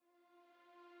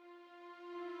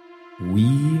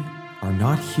We are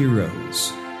not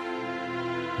heroes,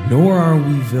 nor are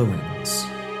we villains,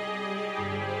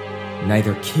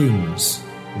 neither kings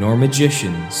nor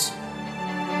magicians,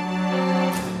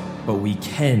 but we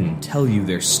can tell you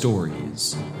their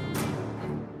stories.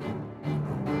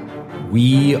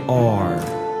 We are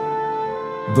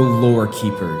the Lore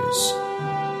Keepers,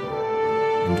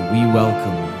 and we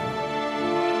welcome you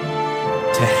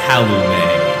to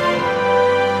Halume.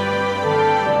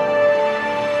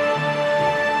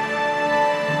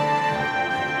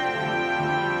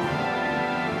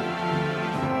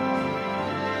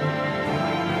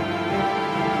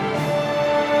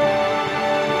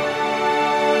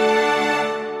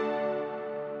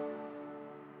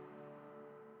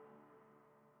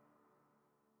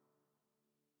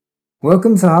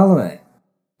 Welcome to Halume.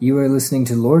 You are listening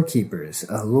to Lore Keepers,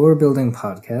 a lore-building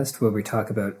podcast where we talk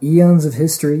about eons of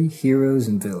history, heroes,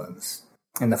 and villains,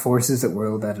 and the forces that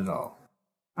whirl about it all.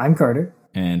 I'm Carter.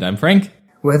 And I'm Frank.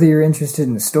 Whether you're interested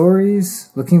in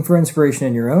stories, looking for inspiration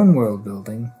in your own world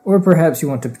building, or perhaps you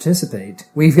want to participate,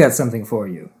 we've got something for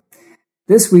you.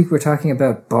 This week we're talking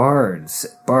about bards,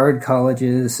 bard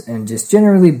colleges, and just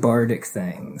generally bardic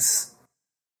things.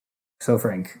 So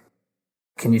Frank,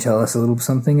 can you tell us a little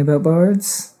something about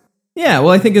bards? Yeah, well,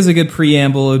 I think as a good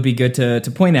preamble, it would be good to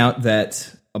point out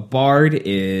that a bard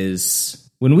is,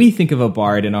 when we think of a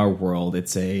bard in our world,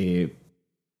 maybe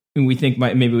we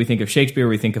think of Shakespeare,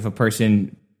 we think of a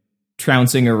person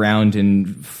trouncing around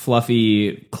in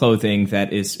fluffy clothing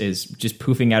that is just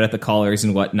poofing out at the collars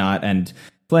and whatnot, and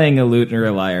playing a lute or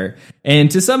a lyre. And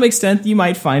to some extent, you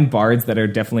might find bards that are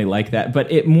definitely like that,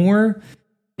 but it's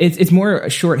more a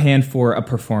shorthand for a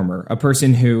performer, a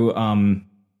person who,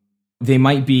 they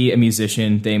might be a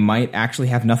musician, they might actually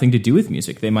have nothing to do with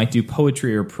music, they might do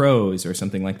poetry or prose or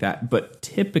something like that, but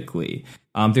typically,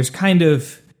 there's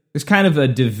a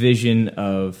division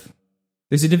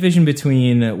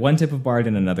between one type of bard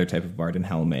and another type of bard in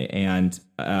Halume, and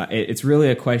it's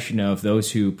really a question of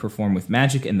those who perform with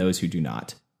magic and those who do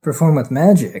not. Perform with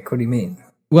magic? What do you mean?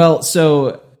 Well,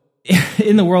 so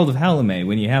in the world of Halume,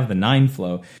 when you have the Nine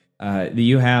Flow,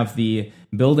 you have the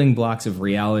building blocks of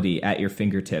reality at your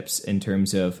fingertips in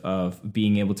terms of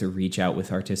being able to reach out with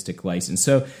artistic license.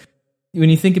 So when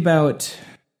you think about,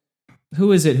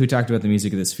 who is it who talked about the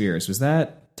music of the spheres? Was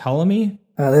that Ptolemy?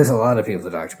 There's a lot of people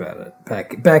that talked about it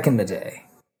back in the day.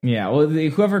 Yeah, well,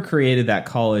 whoever created that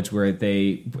college where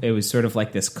it was sort of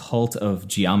like this cult of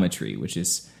geometry, which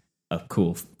is a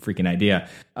cool freaking idea.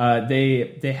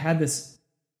 They had this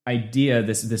idea,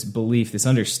 this belief, this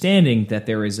understanding that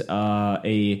there is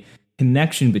a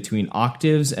connection between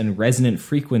octaves and resonant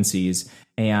frequencies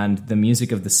and the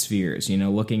music of the spheres,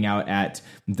 looking out at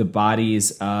the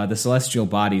bodies, the celestial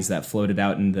bodies that floated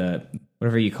out in the,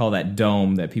 whatever you call that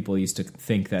dome that people used to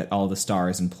think that all the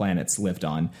stars and planets lived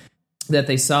on, that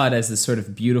they saw it as this sort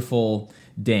of beautiful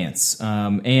dance.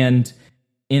 And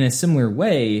in a similar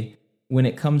way, when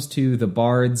it comes to the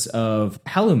bards of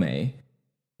Halume,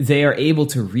 they are able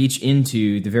to reach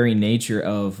into the very nature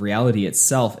of reality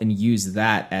itself and use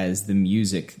that as the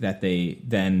music that they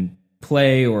then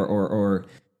play or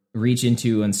reach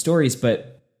into in stories.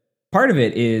 But part of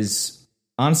it is,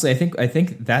 honestly, I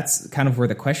think that's kind of where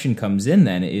the question comes in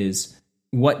then, is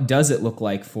what does it look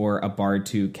like for a bard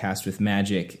to cast with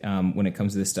magic when it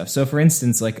comes to this stuff? So for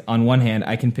instance, like on one hand,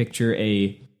 I can picture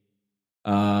a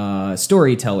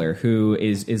storyteller who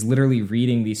is literally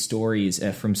reading these stories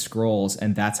from scrolls,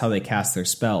 and that's how they cast their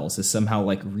spells, is somehow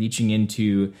like reaching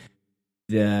into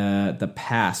the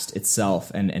past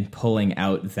itself and pulling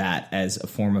out that as a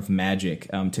form of magic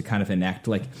to kind of enact,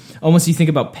 like, almost, you think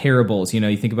about parables,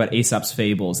 you think about Aesop's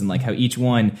fables and like how each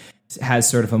one has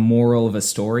sort of a moral of a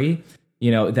story,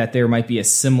 that there might be a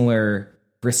similar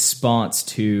response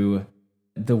to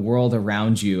the world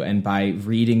around you, and by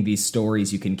reading these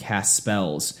stories you can cast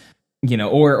spells,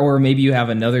 or maybe you have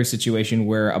another situation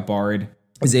where a bard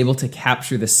is able to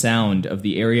capture the sound of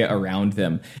the area around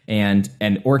them and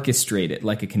orchestrate it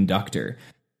like a conductor,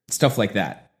 stuff like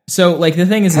that. So like the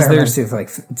thing is there's like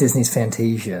Disney's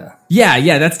Fantasia.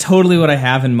 Yeah, that's totally what I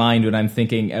have in mind when I'm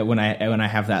thinking when I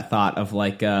have that thought of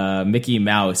like Mickey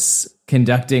Mouse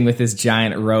conducting with his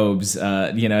giant robes,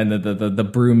 and the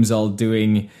brooms all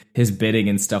doing his bidding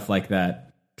and stuff like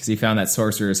that, because he found that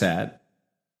sorcerer's hat.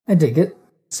 I dig it.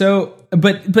 So,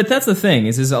 but that's the thing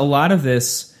is a lot of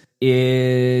this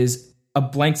is a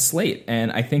blank slate,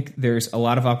 and I think there's a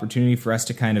lot of opportunity for us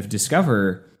to kind of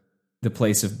discover the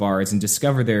place of bards and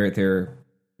discover their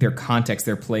context,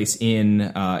 their place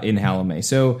in Halume.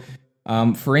 So,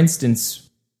 for instance,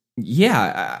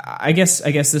 yeah, I guess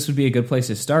this would be a good place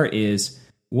to start. Is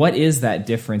what is that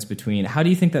difference between, how do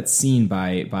you think that's seen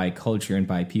by culture and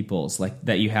by peoples? Like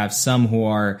that you have some who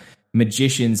are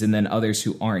magicians and then others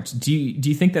who aren't. Do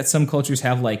you think that some cultures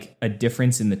have like a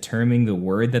difference in the terming, the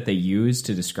word that they use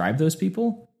to describe those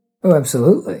people? Oh,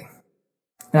 absolutely.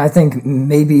 And I think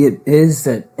maybe it is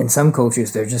that in some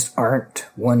cultures there just aren't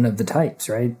one of the types,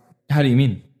 right? How do you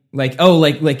mean? Like, oh,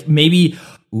 like maybe,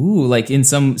 like in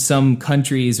some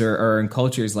countries or in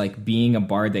cultures, like being a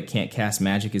bard that can't cast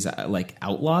magic is like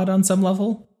outlawed on some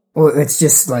level? Well, it's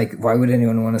just like, why would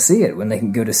anyone want to see it when they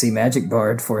can go to see Magic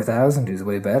Bard 4000, who's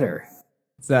way better?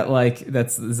 Is that like,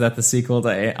 is that the sequel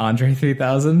to Andre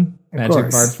 3000?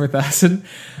 Magic Bard 4000?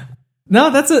 No,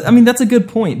 that's a good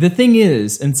point. The thing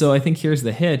is, and so I think here's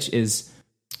the hitch is,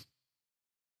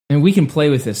 and we can play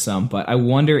with this some, but I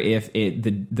wonder if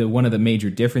the one of the major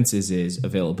differences is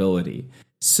availability.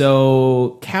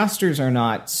 So casters are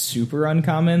not super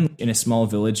uncommon. In a small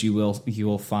village, you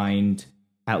will find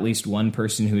at least one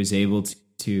person who is able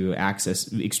to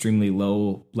access extremely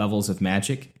low levels of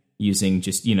magic using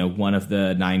just, one of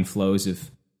the 9 flows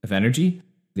of energy,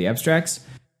 the abstracts,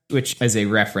 which as a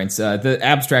reference, the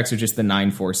abstracts are just the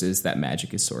 9 forces that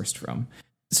magic is sourced from.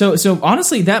 So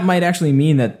honestly, that might actually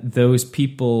mean that those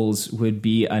peoples would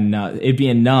be enough. It'd be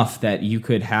enough that you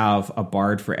could have a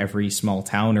bard for every small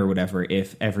town or whatever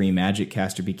if every magic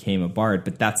caster became a bard.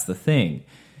 But that's the thing,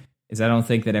 is I don't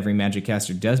think that every magic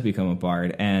caster does become a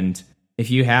bard. And if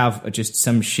you have just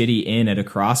some shitty inn at a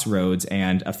crossroads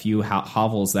and a few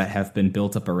hovels that have been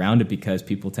built up around it because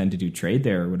people tend to do trade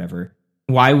there or whatever,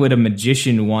 why would a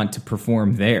magician want to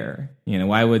perform there?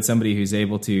 Why would somebody who's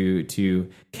able to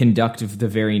conduct the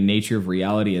very nature of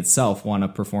reality itself want to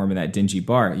perform in that dingy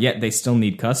bar? Yet they still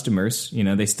need customers.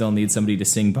 They still need somebody to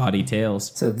sing bawdy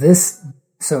tales.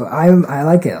 So I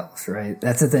like elves, right?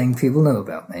 That's a thing people know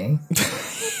about me.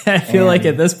 I feel like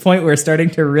at this point we're starting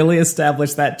to really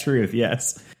establish that truth.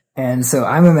 Yes. And so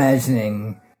I'm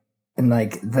imagining in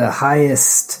like the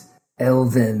highest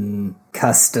elven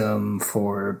custom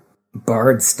for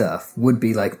bard stuff would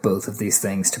be like both of these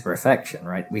things to perfection,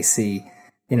 right? We see,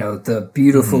 the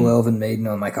beautiful elven maiden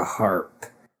on like a harp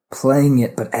playing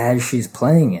it, but as she's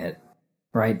playing it,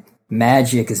 right,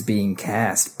 magic is being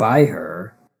cast by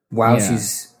her while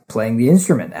she's playing the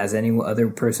instrument as any other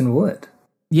person would.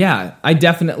 Yeah, I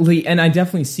definitely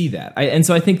see that. And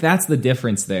so I think that's the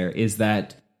difference there, is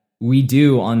that we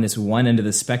do, on this one end of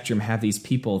the spectrum, have these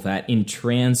people that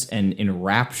entrance and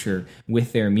enrapture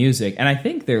with their music. And I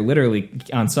think they're literally,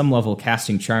 on some level,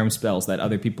 casting charm spells that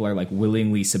other people are like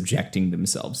willingly subjecting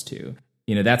themselves to.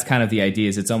 That's kind of the idea,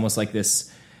 is it's almost like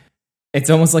this,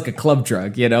 it's almost like a club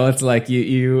drug, It's like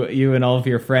you and all of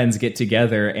your friends get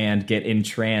together and get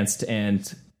entranced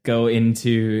and go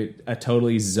into a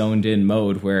totally zoned in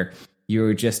mode where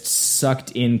you're just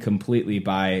sucked in completely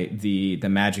by the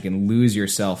magic and lose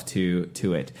yourself to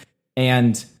it.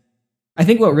 And I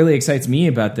think what really excites me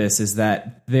about this is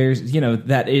that there's,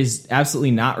 that is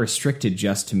absolutely not restricted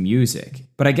just to music.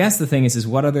 But I guess the thing is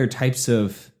what other types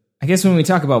of, I guess when we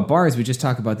talk about bars, we just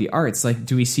talk about the arts. Like,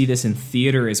 do we see this in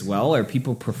theater as well? Are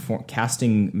people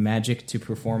casting magic to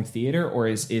perform theater? Or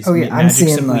is magic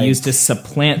simply used to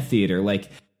supplant theater? Like,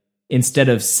 instead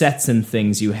of sets and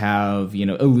things, you have,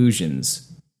 illusions.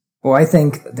 Well, I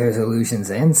think there's illusions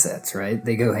and sets, right?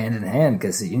 They go hand in hand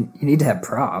because you need to have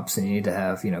props and you need to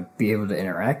have, be able to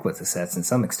interact with the sets in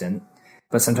some extent,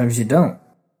 but sometimes you don't.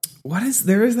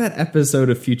 There is that episode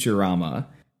of Futurama.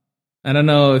 I don't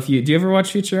know do you ever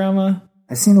watch Futurama?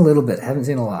 I've seen a little bit, haven't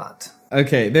seen a lot.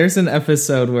 Okay, there's an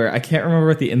episode where I can't remember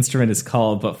what the instrument is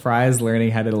called, but Fry is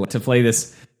learning how to play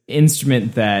this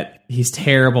instrument that he's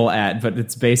terrible at, but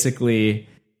it's basically,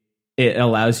 it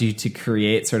allows you to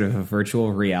create sort of a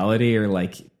virtual reality or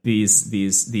like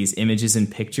these images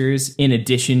and pictures in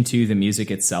addition to the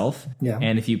music itself. Yeah.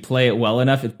 And if you play it well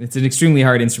enough, it's an extremely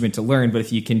hard instrument to learn, but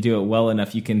if you can do it well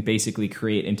enough, you can basically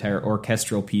create entire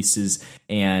orchestral pieces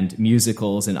and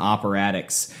musicals and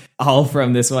operatics all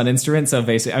from this one instrument. So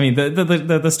basically, I mean,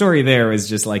 the story there was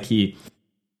just like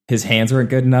his hands weren't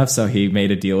good enough, so he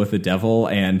made a deal with the devil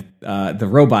and the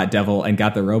robot devil and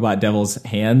got the robot devil's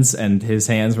hands, and his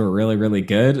hands were really, really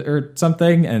good or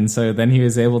something. And so then he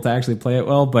was able to actually play it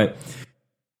well. But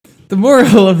the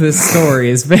moral of this story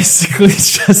is basically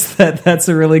just that that's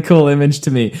a really cool image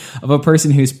to me of a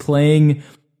person who's playing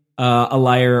a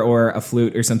lyre or a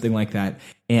flute or something like that.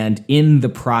 And in the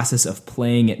process of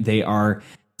playing it, they are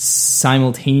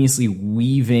simultaneously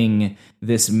weaving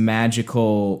this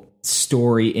magical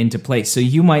story into place. So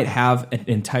you might have an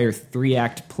entire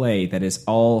 3-act play that is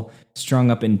all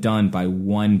strung up and done by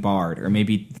one bard, or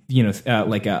maybe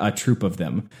like a troupe of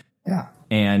them. Yeah.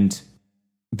 And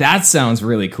That sounds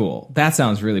really cool. That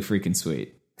sounds really freaking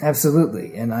sweet.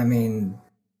 Absolutely. And I mean,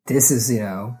 this is,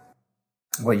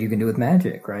 what you can do with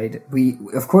magic, right?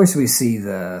 Of course, we see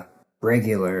the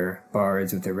regular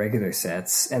bards with their regular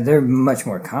sets, and they're much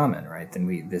more common, right,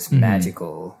 than this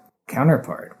magical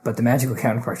counterpart. But the magical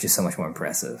counterpart is just so much more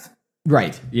impressive.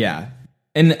 Right, yeah.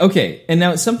 And okay, and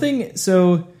now something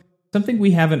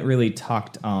we haven't really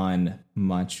talked on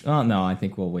much. Oh no, I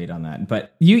think we'll wait on that.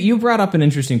 But you brought up an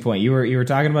interesting point. You were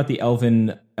talking about the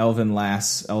elven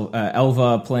lass,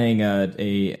 Elva playing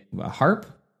a harp.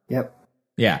 Yep.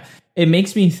 Yeah, it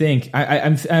makes me think.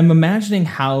 I'm imagining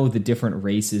how the different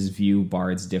races view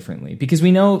bards differently, because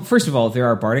we know, first of all, there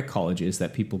are bardic colleges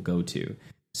that people go to,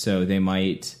 so they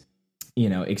might,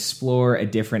 explore a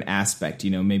different aspect.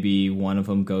 Maybe one of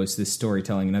them goes to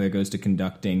storytelling, another goes to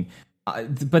conducting.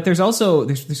 But there's also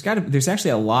there's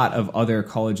actually a lot of other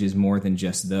colleges more than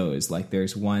just those. Like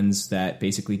there's ones that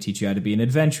basically teach you how to be an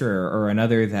adventurer, or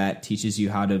another that teaches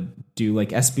you how to do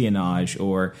like espionage,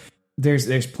 or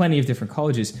there's plenty of different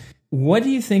colleges. What do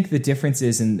you think the difference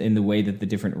is in the way that the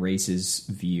different races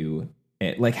view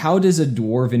it? Like, how does a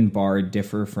dwarven bard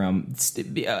differ from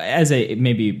as a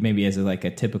maybe as a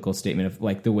typical statement of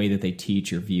like the way that they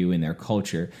teach or view in their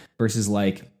culture versus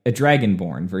like a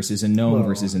dragonborn versus a gnome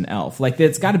versus an elf? Like,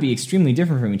 that's got to be extremely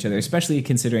different from each other, especially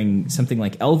considering something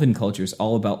like elven culture is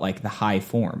all about like the high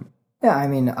form. Yeah, I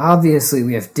mean, obviously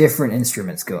we have different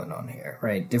instruments going on here,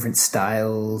 right? Different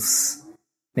styles.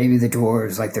 Maybe the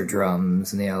dwarves like their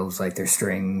drums, and the elves like their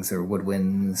strings or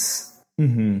woodwinds.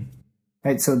 Mm-hmm.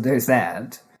 Right, so there's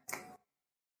that.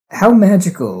 How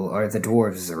magical are the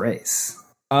dwarves as a race?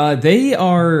 They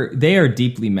are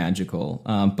deeply magical,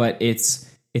 but it's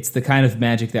the kind of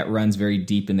magic that runs very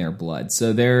deep in their blood.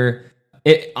 So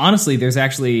honestly,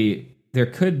 there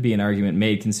could be an argument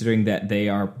made, considering that they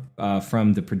are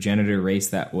from the progenitor race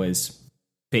that was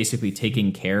basically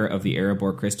taking care of the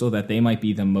Erebor crystal, that they might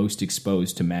be the most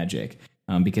exposed to magic,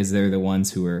 because they're the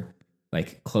ones who are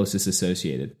like closest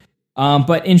associated.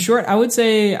 But in short, I would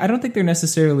say I don't think they're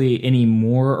necessarily any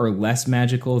more or less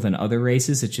magical than other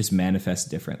races. It just manifests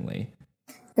differently.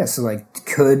 Yeah, so like,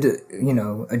 could,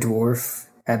 a dwarf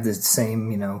have the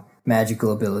same,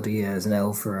 magical ability as an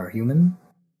elf or a human?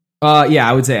 Yeah,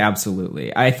 I would say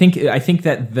absolutely. I think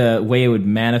that the way it would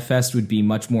manifest would be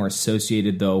much more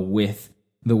associated, though, with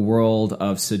the world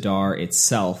of Sidar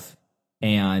itself,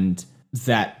 and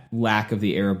that lack of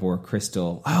the Erebor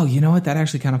crystal. Oh, you know what? That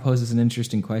actually kind of poses an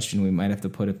interesting question we might have to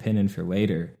put a pin in for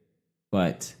later.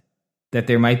 But that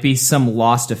there might be some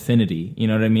lost affinity. You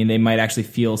know what I mean? They might actually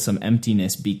feel some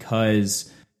emptiness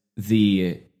because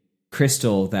the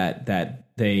crystal that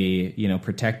they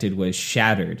protected was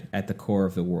shattered at the core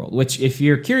of the world. Which, if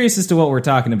you're curious as to what we're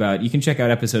talking about, you can check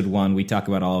out episode 1. We talk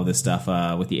about all of this stuff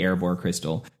with the Erebor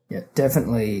crystal. Yeah,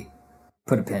 definitely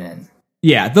put a pin in.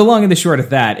 Yeah, the long and the short of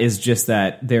that is just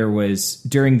that there was,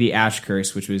 during the Ash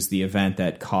Curse, which was the event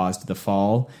that caused the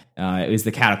fall, it was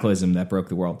the cataclysm that broke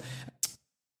the world.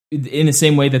 In the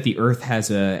same way that the Earth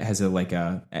has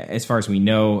a as far as we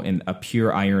know, a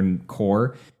pure iron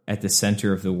core at the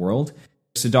center of the world,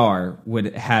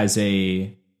 Sidar has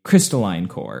a crystalline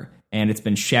core, and it's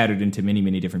been shattered into many,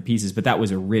 many different pieces, but that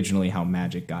was originally how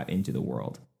magic got into the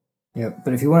world. Yep,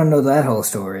 but if you want to know that whole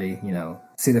story,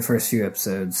 see the first few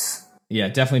episodes. Yeah,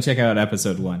 definitely check out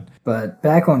episode 1. But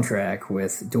back on track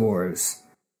with dwarves,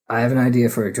 I have an idea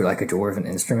for a dwarven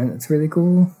instrument that's really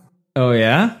cool. Oh,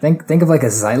 yeah? Think of like a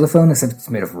xylophone, except it's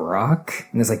made of rock,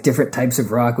 and there's like different types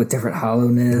of rock with different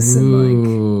hollowness.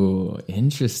 Ooh,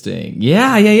 interesting.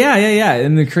 Yeah.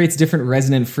 And it creates different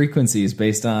resonant frequencies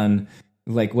based on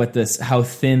like how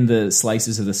thin the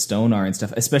slices of the stone are and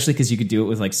stuff, especially because you could do it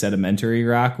with like sedimentary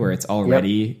rock where it's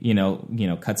already,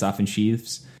 cuts off in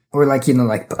sheaths. Or like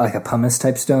a pumice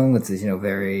type stone, which is,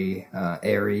 very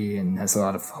airy and has a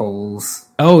lot of holes.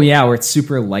 Oh yeah, where it's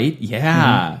super light.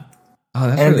 Yeah. Mm-hmm. Oh,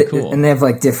 that's really cool. And they have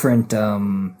like different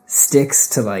sticks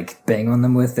to like bang on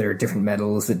them with. There are different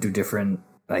metals that do different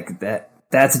like that.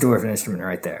 That's a dwarven instrument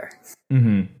right there.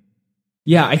 Mm-hmm.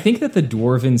 Yeah, I think that the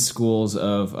dwarven schools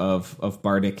of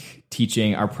bardic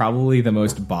teaching are probably the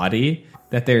most bawdy.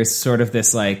 That there's sort of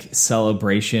this like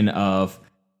celebration of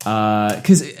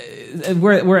because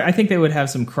where I think they would have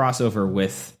some crossover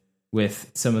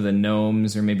with some of the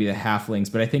gnomes or maybe the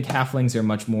halflings, but I think halflings are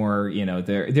much more,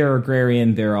 they're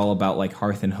agrarian. They're all about like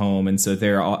hearth and home, and so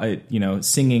they're all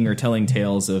singing or telling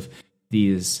tales of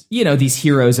these these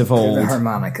heroes of old. They're the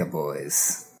harmonica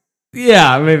boys.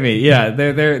 Yeah, maybe. Yeah,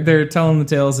 they're telling the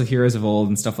tales of heroes of old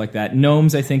and stuff like that.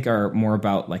 Gnomes, I think, are more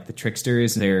about like the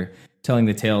tricksters. They're telling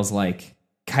the tales like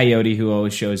Coyote, who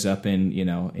always shows up in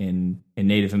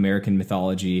Native American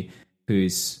mythology,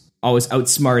 who's always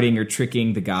outsmarting or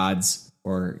tricking the gods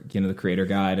or, the creator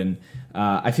god. And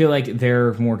I feel like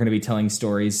they're more going to be telling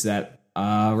stories that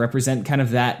represent kind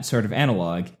of that sort of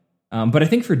analog. But I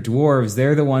think for dwarves,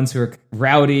 they're the ones who are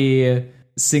rowdy,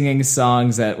 singing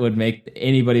songs that would make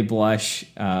anybody blush.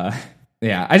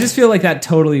 Yeah, I just feel like that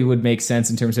totally would make sense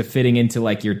in terms of fitting into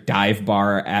like your dive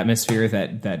bar atmosphere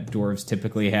that dwarves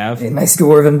typically have. A nice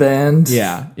dwarven band.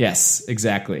 Yeah. Yes.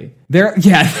 Exactly. The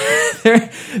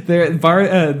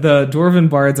dwarven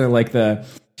bards are like the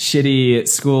shitty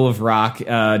School of Rock,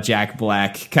 Jack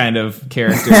Black kind of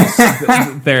characters.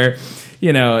 They're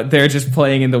just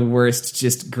playing in the worst,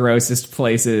 just grossest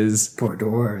places. Poor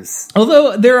dwarves.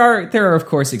 Although there are of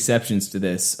course exceptions to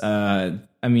this.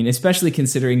 Especially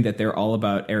considering that they're all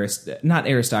about not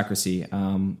aristocracy,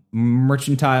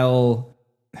 mercantile.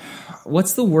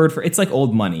 What's the word for? It's like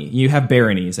old money. You have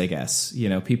baronies, I guess.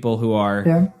 People who are.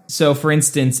 Yeah. So, for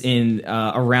instance, in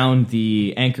around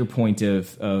the anchor point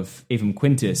of Avum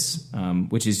Quintus,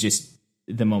 which is just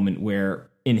the moment where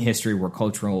in history where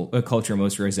culture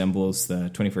most resembles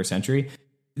the 21st century,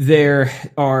 there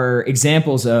are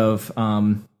examples of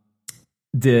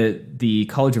the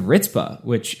College of Ritzbah,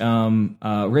 which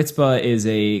Ritzbah is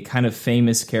a kind of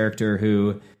famous character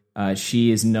who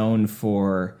she is known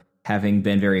for having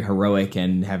been very heroic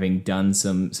and having done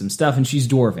some stuff, and she's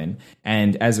dwarven.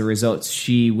 And as a result,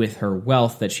 she, with her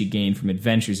wealth that she gained from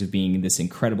adventures of being this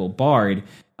incredible bard,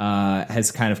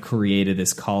 has kind of created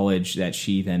this college that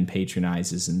she then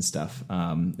patronizes and stuff,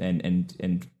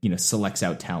 and selects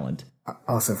out talent.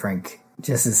 Also, Frank,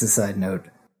 just as a side note,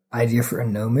 idea for a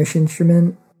gnomish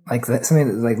instrument, like that, something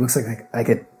that like looks like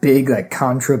a big like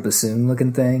contra bassoon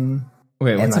looking thing.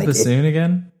 Wait, what's a bassoon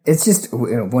again? It's just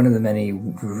one of the many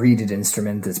reeded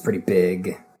instruments that's pretty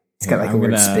big. It's got like a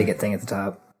weird spigot thing at the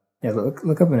top. Yeah,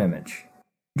 look up an image.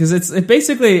 Because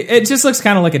it just looks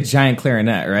kind of like a giant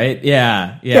clarinet, right?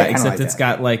 Yeah. Except it's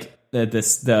got like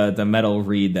the metal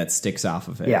reed that sticks off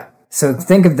of it. Yeah. So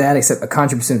think of that, except a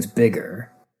contrabassoon's bigger.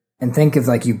 And think of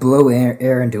like you blow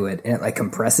air into it and it like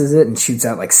compresses it and shoots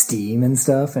out like steam and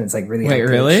stuff, and it's like really Wait,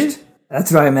 really?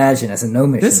 That's what I imagine as a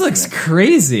gnomish. This looks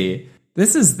crazy.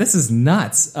 This is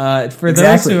nuts. For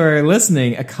those who are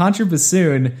listening, a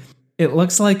contrabassoon, it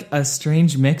looks like a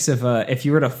strange mix of if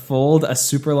you were to fold a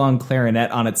super long clarinet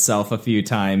on itself a few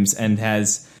times and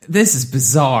has. This is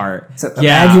bizarre. So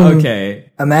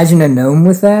okay. Imagine a gnome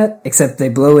with that, except they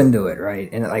blow into it, right?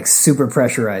 And it like super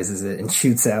pressurizes it and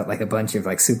shoots out like a bunch of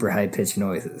like super high pitched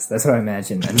noises. That's what I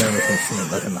imagine a gnomish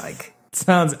instrument looking like.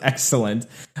 Sounds excellent.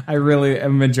 I really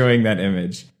am enjoying that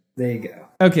image. There you go.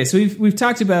 Okay, so we've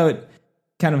talked about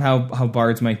kind of how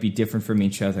bards might be different from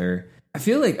each other. I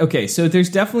feel like, okay, so there's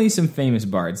definitely some famous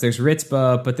bards. There's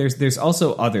Ritzbah, but there's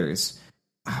also others.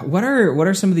 What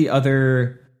are some of the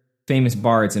other famous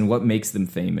bards and what makes them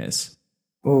famous?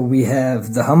 Well, we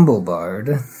have the Humble Bard.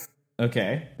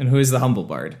 Okay, and who is the Humble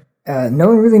Bard? No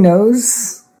one really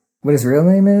knows what his real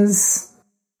name is.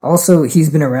 Also,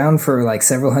 he's been around for like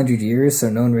several hundred years,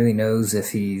 so no one really knows if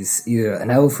he's either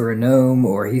an elf or a gnome,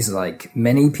 or he's like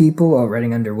many people all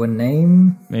writing under one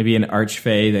name. Maybe an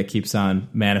archfey that keeps on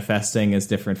manifesting as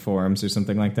different forms or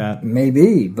something like that.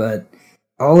 Maybe, but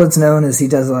all it's known is he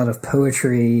does a lot of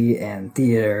poetry and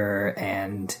theater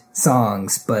and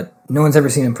songs, but no one's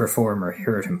ever seen him perform or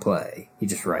heard him play. He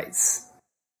just writes.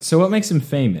 So what makes him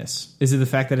famous? Is it the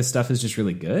fact that his stuff is just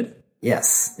really good?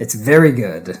 Yes, it's very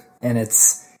good, and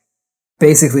it's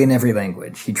basically in every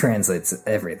language. He translates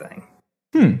everything.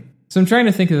 So I'm trying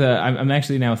to think of I'm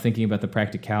actually now thinking about the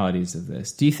practicalities of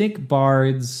this. Do you think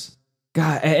bards...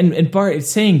 God, and bard,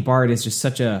 saying bard is just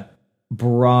such a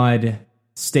broad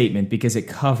statement because it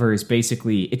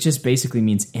just basically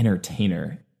means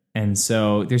entertainer. And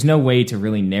so there's no way to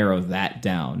really narrow that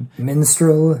down.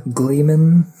 Minstrel,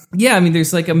 gleeman. Yeah, I mean,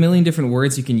 there's like a million different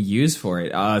words you can use for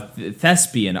it.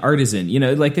 Thespian, artisan,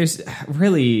 like there's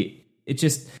really, it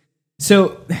just...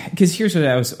 So, because here's what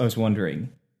I was wondering.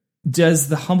 Does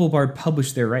the Humble Bard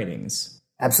publish their writings?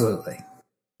 Absolutely.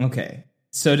 Okay.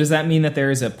 So does that mean that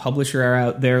there is a publisher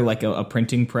out there, like a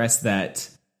printing press that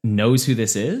knows who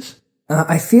this is?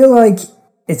 I feel like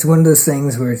it's one of those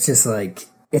things where it's just like,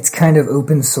 it's kind of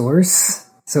open source.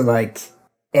 So like,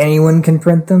 anyone can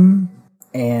print them,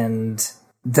 and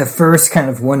the first kind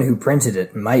of one who printed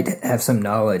it might have some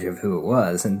knowledge of who it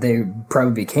was, and they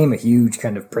probably became a huge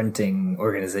kind of printing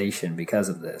organization because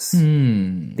of this,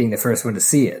 being the first one to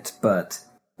see it. But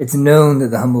it's known that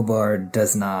the Humble Bard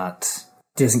doesn't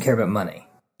care about money.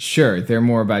 Sure, they're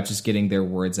more about just getting their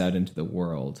words out into the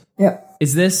world. Yeah.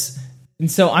 Is this... And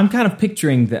so I'm kind of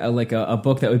picturing like a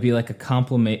book that would be like a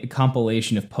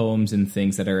compilation of poems and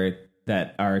things that are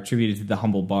that are attributed to the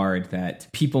humble bard that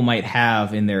people might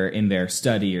have in their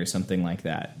study or something like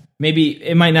that. Maybe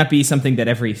it might not be something that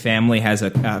every family has a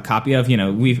copy of. You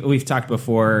know, we've talked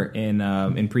before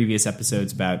in previous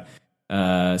episodes about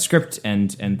script and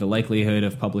the likelihood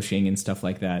of publishing and stuff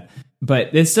like that.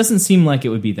 But this doesn't seem like it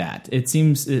would be that. It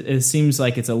seems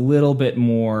like it's a little bit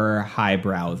more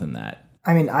highbrow than that.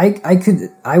 I mean,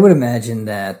 I would imagine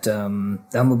that the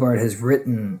humble bard has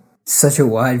written such a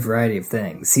wide variety of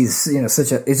things. He's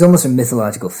he's almost a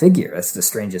mythological figure. That's the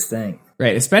strangest thing.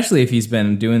 Right, especially if he's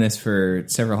been doing this for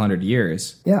several hundred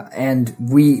years. Yeah, and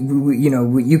we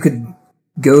you could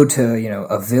go to,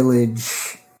 a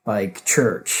village like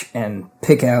church and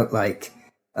pick out like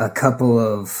a couple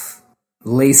of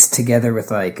laced together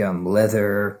with like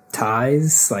leather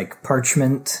ties, like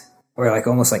parchment or like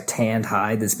almost like tanned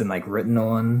hide that's been like written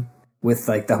on with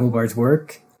like the humble bard's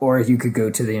work. Or you could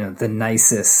go to the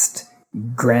nicest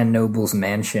Grand Noble's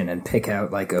mansion and pick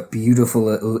out like a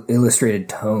beautiful illustrated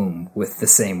tome with the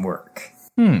same work.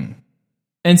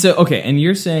 And so, okay, and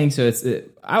you're saying, so it's,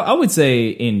 I would say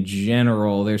in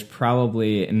general, there's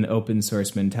probably an open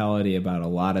source mentality about a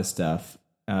lot of stuff,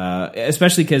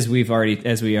 especially because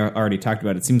as we already talked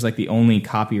about, it seems like the only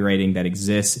copywriting that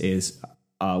exists is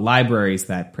libraries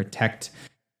that protect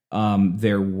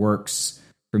their works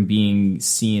from being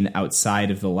seen outside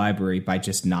of the library by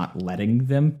just not letting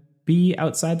them be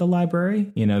outside the library,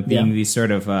 being these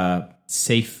sort of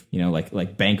safe,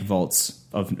 like bank vaults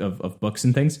of books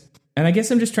and things. And I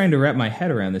guess I'm just trying to wrap my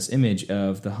head around this image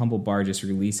of the humble bard just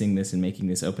releasing this and making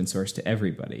this open source to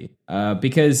everybody.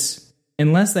 Because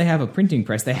unless they have a printing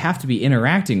press, they have to be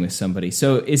interacting with somebody.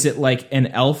 So is it like an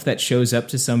elf that shows up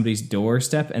to somebody's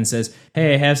doorstep and says,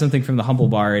 hey, I have something from the humble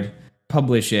bard,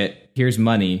 publish it, here's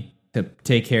money to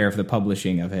take care of the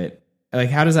publishing of it? Like,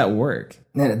 how does that work?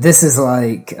 This is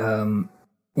like, the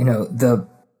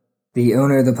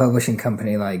owner of the publishing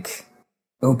company, like,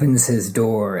 opens his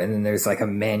door, and then there's like a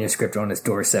manuscript on his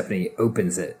doorstep, and he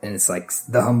opens it, and it's like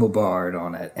the humble bard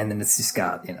on it, and then it's just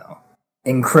got,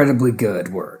 incredibly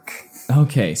good work.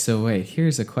 Okay, so wait,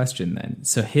 here's a question then.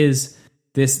 So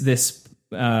this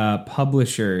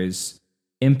publisher's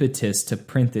impetus to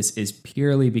print this is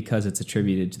purely because it's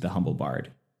attributed to the humble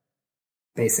bard.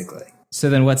 Basically. So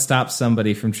then what stops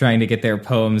somebody from trying to get their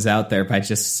poems out there by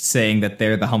just saying that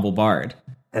they're the humble bard?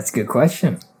 That's a good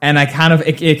question. And it kind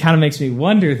of makes me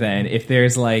wonder then if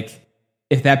there's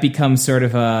if that becomes sort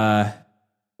of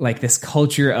this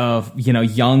culture of,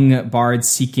 young bards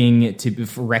seeking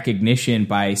for recognition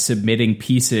by submitting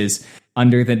pieces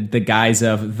under the guise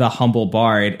of the humble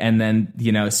bard, and then,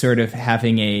 sort of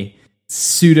having a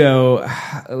pseudo,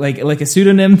 like a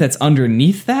pseudonym that's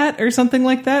underneath that or something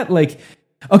like that.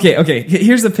 Okay.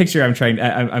 Here's the picture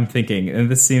I'm thinking,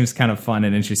 and this seems kind of fun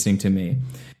and interesting to me.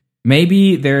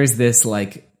 Maybe there's this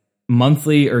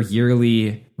monthly or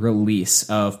yearly release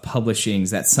of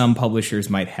publishings that some publishers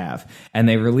might have, and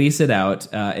they release it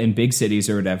out in big cities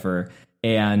or whatever,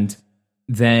 and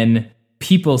then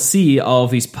people see all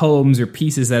of these poems or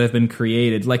pieces that have been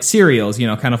created, like serials,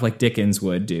 kind of like Dickens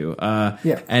would do.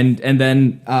 And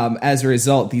then as a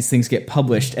result, these things get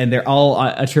published, and they're all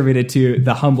attributed to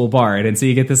the humble bard. And so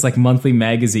you get this monthly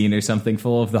magazine or something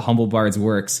full of the humble bard's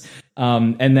works.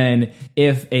 And then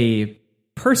if a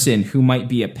person who might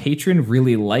be a patron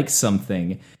really likes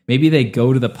something, maybe they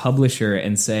go to the publisher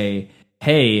and say,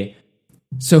 hey,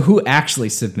 so who actually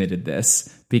submitted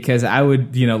this? Because I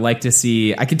would, like to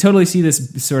see, I could totally see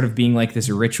this sort of being like this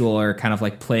ritual or kind of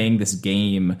like playing this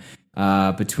game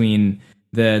between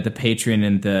the patron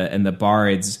and the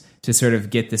bards to sort of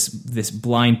get this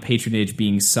blind patronage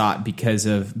being sought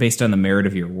based on the merit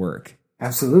of your work.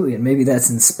 Absolutely, and maybe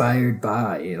that's inspired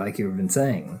by, like you've been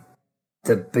saying,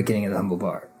 the beginning of the humble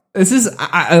bard.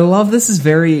 I love this is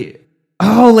very,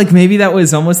 maybe that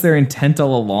was almost their intent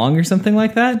all along or something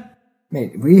like that.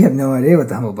 Mate, we have no idea what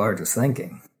the humble bard was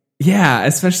thinking. Yeah,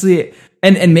 especially,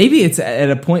 and maybe it's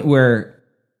at a point where,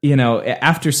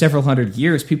 after several hundred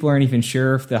years, people aren't even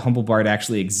sure if the humble bard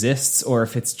actually exists, or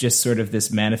if it's just sort of this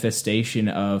manifestation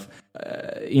of,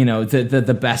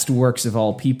 the best works of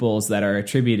all peoples that are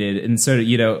attributed, and sort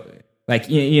of,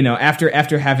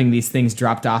 after having these things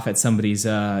dropped off at somebody's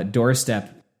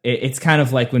doorstep. It's kind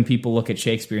of like when people look at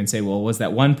Shakespeare and say, well, was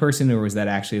that one person, or was that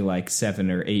actually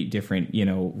 7 or 8 different,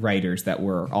 writers that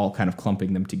were all kind of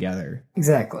clumping them together?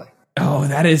 Exactly. Oh,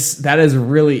 that is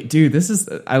really, dude,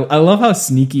 I love how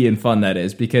sneaky and fun that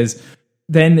is, because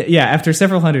then, after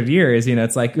several hundred years,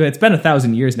 it's it's been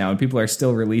 1,000 years now, and people are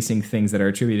still releasing things that are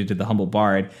attributed to the humble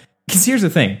bard. Because here's the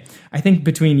thing, I think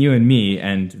between you and me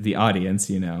and the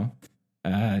audience,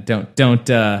 don't.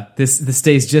 This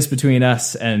stays just between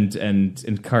us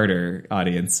and Carter,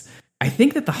 audience. I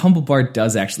think that the humble bard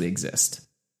does actually exist.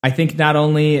 I think not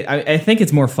only I think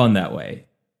it's more fun that way.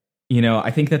 You know,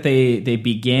 I think that they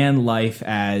began life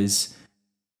as,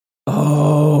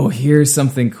 oh, here's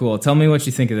something cool. Tell me what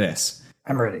you think of this.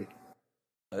 I'm ready.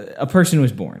 A person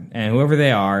was born, and whoever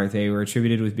they are, they were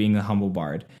attributed with being the humble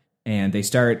bard. And they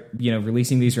start,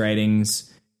 releasing these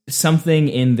writings. Something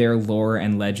in their lore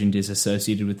and legend is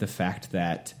associated with the fact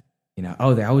that,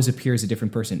 there always appears a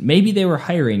different person. Maybe they were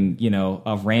hiring,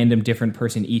 a random different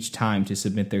person each time to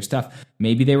submit their stuff.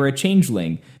 Maybe they were a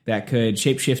changeling that could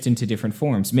shapeshift into different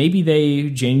forms. Maybe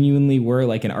they genuinely were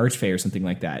like an archfey or something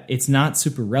like that. It's not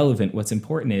super relevant. What's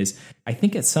important is, I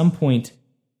think at some point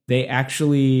they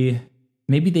actually,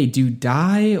 maybe they do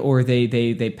die or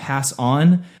they pass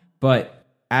on, but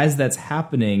as that's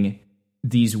happening,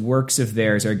 these works of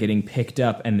theirs are getting picked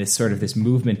up, and this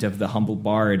movement of the humble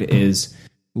bard is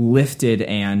lifted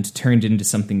and turned into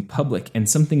something public, and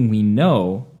something we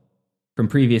know from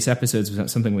previous episodes,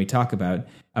 something we talk about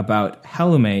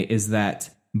Halume, is that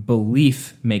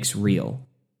belief makes real.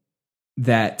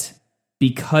 That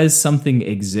because something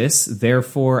exists,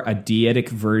 therefore a deitic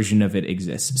version of it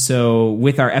exists. So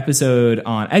with our episode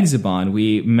on Exabon,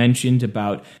 we mentioned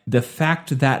about the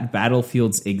fact that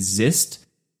battlefields exist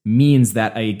means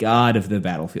that a god of the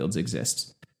battlefields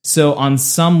exists. So on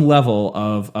some level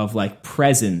of like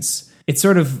presence, it's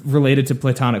sort of related to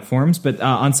Platonic forms, but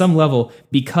on some level,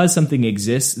 because something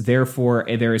exists, therefore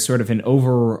there is sort of an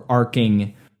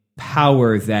overarching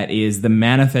power that is the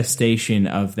manifestation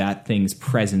of that thing's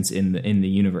presence in the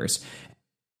universe.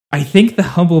 I think the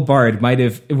humble bard might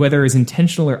have, whether it's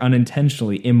intentional or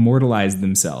unintentionally, immortalized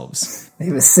themselves.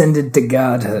 They've ascended to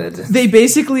godhood. They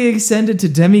basically ascended to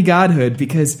demigodhood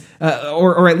because,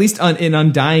 or at least in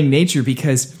undying nature,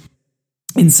 because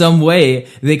in some way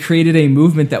they created a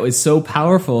movement that was so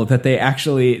powerful that they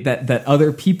actually, that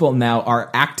other people now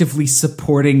are actively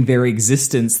supporting their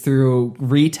existence through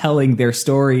retelling their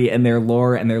story and their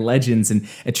lore and their legends and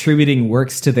attributing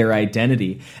works to their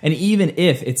identity. And even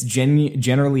if it's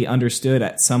generally understood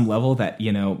at some level that,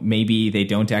 maybe they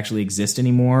don't actually exist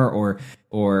anymore,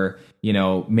 or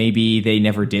maybe they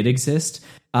never did exist,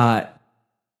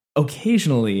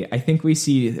 occasionally, I think we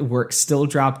see work still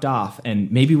dropped off,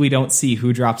 and maybe we don't see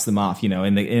who drops them off,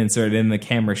 in the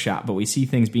camera shot, but we see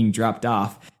things being dropped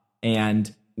off,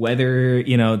 and whether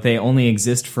they only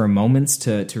exist for moments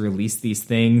to release these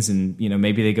things, and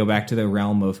maybe they go back to the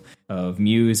realm of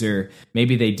Muse, or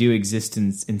maybe they do exist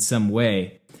in some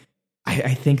way.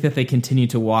 I think that they continue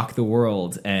to walk the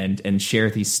world and share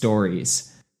these stories.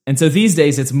 And so these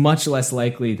days, it's much less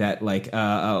likely that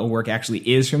a work actually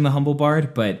is from the humble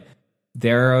bard, but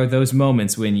there are those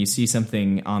moments when you see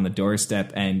something on the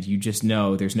doorstep and you just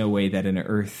know there's no way that an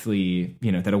earthly,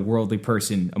 that a worldly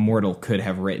person, a mortal, could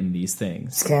have written these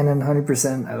things. It's canon,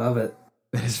 100%. I love it.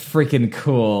 That is freaking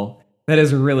cool. That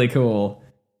is really cool.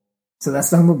 So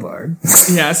that's the humble bard.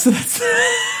 Yeah, so that's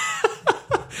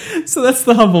so that's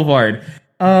the humble bard.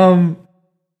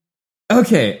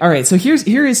 Okay, all right, so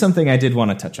here is something I did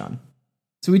want to touch on.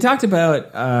 So we talked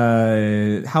about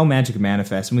how magic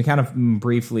manifests, and we kind of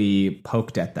briefly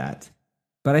poked at that.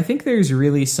 But I think there's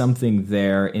really something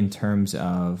there in terms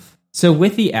of... So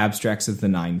with the abstracts of the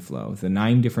nine flow, the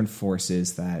 9 different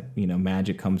forces that,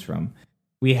 magic comes from,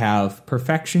 we have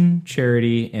perfection,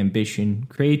 charity, ambition,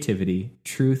 creativity,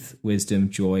 truth, wisdom,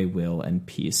 joy, will, and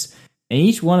peace. And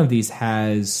each one of these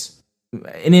has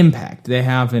an impact. They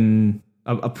have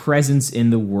a presence in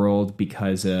the world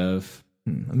because of...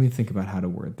 let me think about how to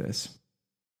word this.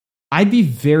 I'd be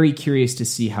very curious to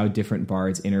see how different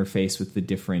bards interface with the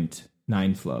different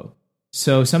 9 flow.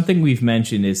 So something we've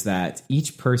mentioned is that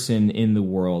each person in the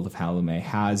world of Halume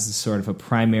has sort of a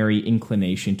primary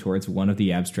inclination towards one of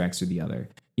the abstracts or the other.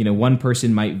 One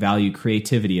person might value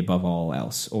creativity above all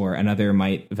else, or another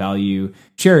might value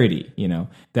charity,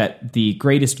 that the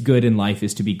greatest good in life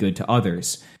is to be good to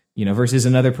others. Versus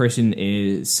another person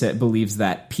believes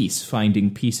that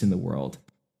finding peace in the world.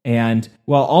 And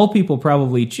while all people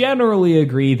probably generally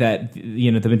agree that,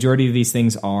 the majority of these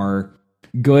things are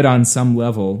good on some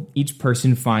level, each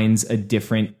person finds a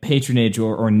different patronage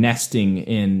or nesting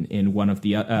in one of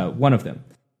them.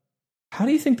 How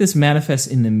do you think this manifests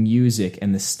in the music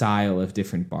and the style of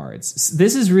different bards?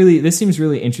 This seems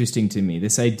really interesting to me,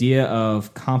 this idea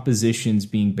of compositions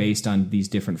being based on these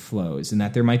different flows, and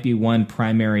that there might be one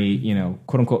primary,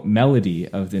 quote-unquote melody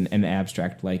of an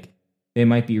abstract, like they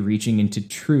might be reaching into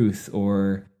truth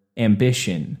or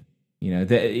ambition.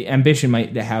 The ambition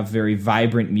might have very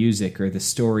vibrant music, or the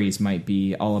stories might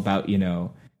be all about,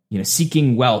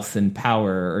 seeking wealth and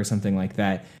power or something like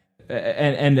that.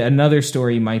 And another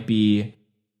story might be,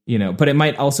 but it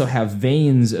might also have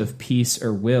veins of peace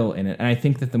or will in it. And I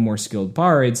think that the more skilled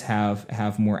bards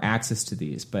have more access to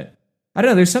these. But I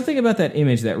don't know, there's something about that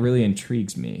image that really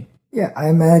intrigues me. Yeah, I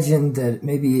imagine that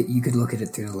maybe you could look at it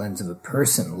through the lens of a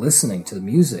person listening to the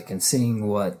music and seeing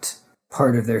what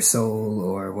part of their soul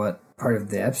or what part of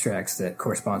the abstracts that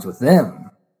corresponds with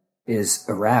them is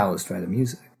aroused by the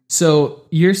music. So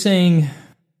you're saying,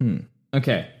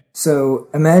 okay. So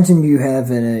imagine you have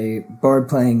a bard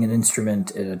playing an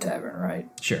instrument at a tavern, right?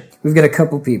 Sure. We've got a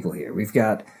couple people here. We've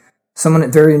got someone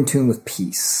very in tune with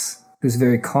peace, who's a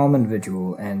very calm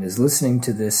individual and is listening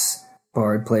to this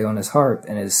bard play on his harp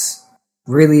and is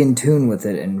really in tune with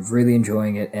it and really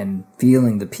enjoying it and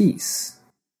feeling the peace.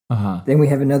 Uh-huh. Then we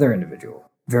have another individual,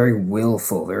 very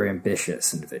willful, very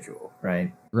ambitious individual,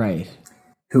 right? Right.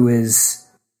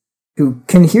 Who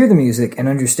can hear the music and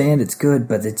understand it's good,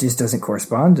 but it just doesn't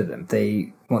correspond to them.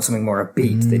 They want something more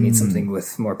upbeat. They need something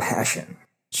with more passion.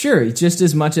 Sure, just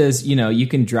as much as, you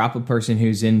can drop a person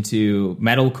who's into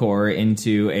metalcore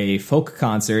into a folk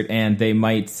concert and they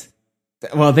might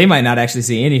not actually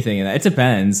see anything in that. It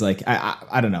depends. Like,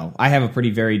 I don't know. I have a pretty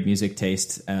varied music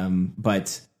taste,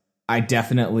 but I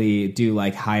definitely do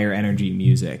like higher energy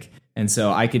music. And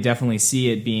so I could definitely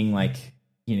see it being like,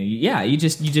 you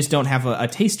just don't have a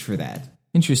taste for that.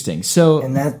 Interesting. So,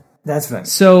 and that's what I mean.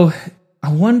 So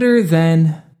I wonder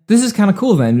then, this is kind of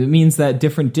cool then. It means that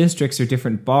different districts or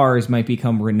different bars might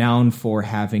become renowned for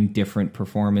having different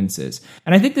performances.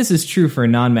 And I think this is true for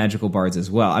non-magical bards as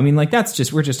well. I mean, like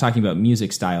we're just talking about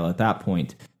music style at that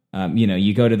point.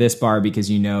 You go to this bar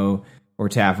because or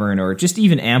tavern, or just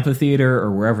even amphitheater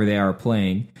or wherever they are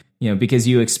playing, because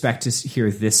you expect to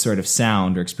hear this sort of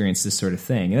sound or experience this sort of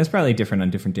thing. And that's probably different on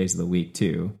different days of the week,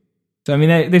 too. So, I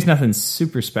mean, there's nothing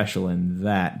super special in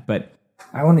that, but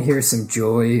I want to hear some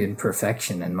joy and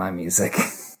perfection in my music.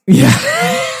 Yeah.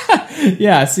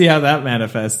 Yeah, see how that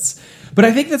manifests. But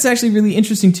I think that's actually really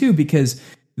interesting, too, because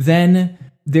then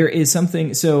there is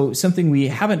something we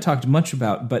haven't talked much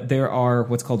about, but there are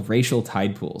what's called racial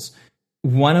tide pools.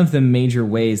 One of the major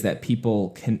ways that people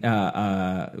can,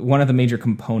 one of the major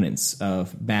components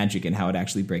of magic and how it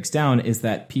actually breaks down is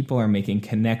that people are making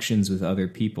connections with other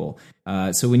people.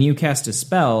 So when you cast a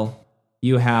spell,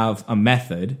 you have a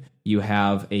method, you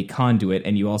have a conduit,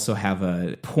 and you also have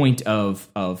a point of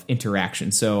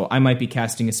interaction. So I might be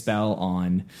casting a spell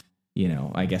on,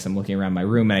 I guess I'm looking around my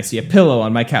room and I see a pillow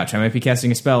on my couch. I might be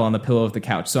casting a spell on the pillow of the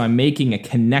couch. So I'm making a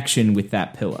connection with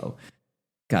that pillow.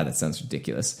 God, that sounds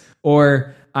ridiculous.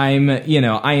 Or I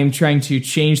am trying to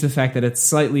change the fact that it's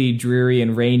slightly dreary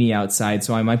and rainy outside,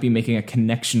 so I might be making a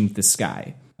connection with the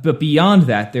sky. But beyond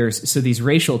that, these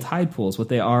racial tide pools, what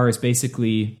they are is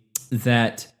basically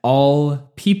that all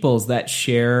peoples that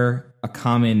share a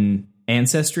common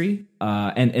ancestry,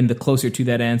 and the closer to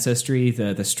that ancestry,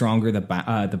 the stronger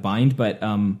the bind. But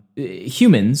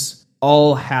humans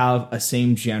all have a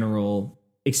same general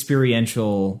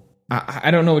experiential.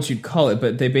 I don't know what you'd call it,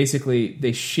 but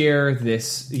they share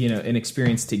this, an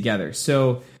experience together.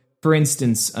 So, for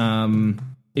instance,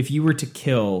 if you were to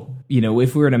kill,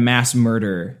 if we were to mass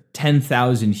murder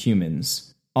 10,000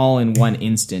 humans all in one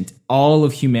instant, all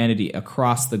of humanity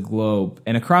across the globe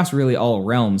and across really all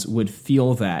realms would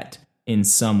feel that in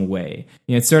some way.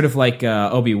 It's sort of like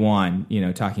Obi-Wan,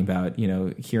 talking about,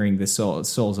 hearing the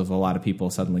souls of a lot of people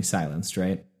suddenly silenced,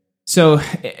 right? So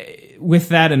with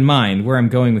that in mind, where I'm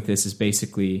going with this is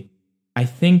basically, I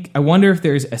wonder if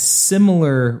there's a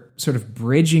similar sort of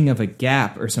bridging of a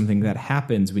gap or something that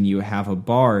happens when you have a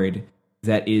bard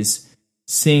that is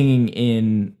singing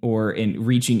in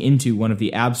reaching into one of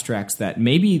the abstracts that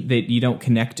maybe that you don't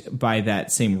connect by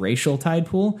that same racial tide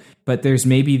pool, but there's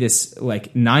maybe this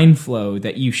like nine flow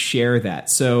that you share that.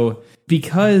 So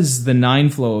because the nine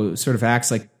flow sort of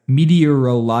acts like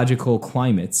meteorological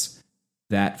climates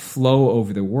that flow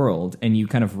over the world, and you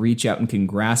kind of reach out and can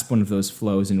grasp one of those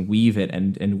flows and weave it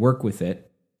and work with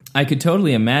it, I could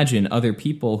totally imagine other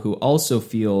people who also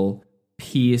feel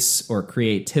peace or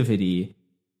creativity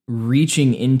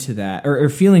reaching into that, or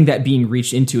feeling that being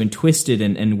reached into and twisted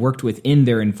and worked within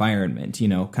their environment,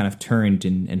 kind of turned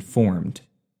and formed,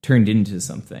 turned into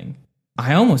something.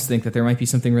 I almost think that there might be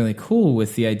something really cool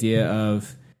with the idea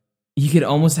of you could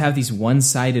almost have these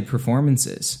one-sided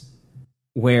performances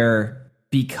where,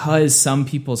 because some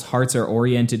people's hearts are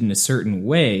oriented in a certain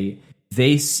way,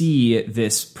 they see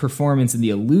this performance and the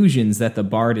illusions that the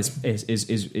bard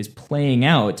is playing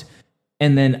out,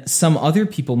 and then some other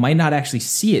people might not actually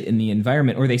see it in the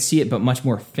environment, or they see it but much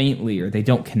more faintly, or they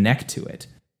don't connect to it.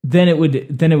 Then it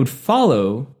would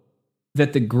follow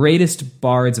that the greatest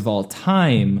bards of all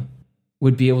time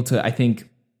would be able to, I think,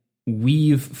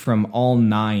 weave from all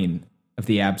 9 of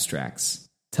the abstracts,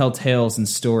 tell tales and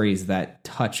stories that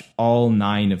touch all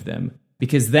 9 of them,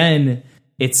 because then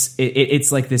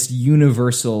it's like this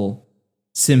universal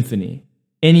symphony.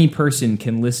 Any person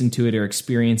can listen to it or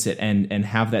experience it and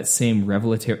have that same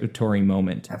revelatory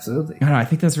moment. Absolutely. I don't know, I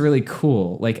think that's really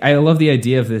cool. Like, I love the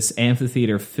idea of this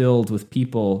amphitheater filled with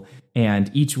people, and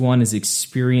each one is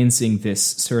experiencing this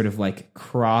sort of like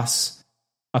across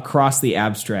the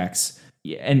abstracts,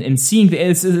 and seeing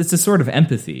it's a sort of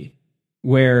empathy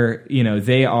where, you know,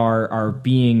 they are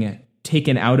being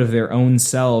taken out of their own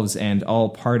selves and all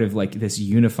part of like this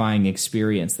unifying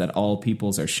experience that all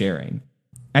peoples are sharing.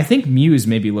 I think Muse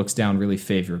maybe looks down really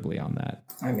favorably on that.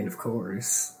 I mean, of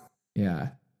course. Yeah.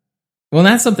 Well,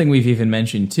 that's something we've even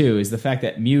mentioned too, is the fact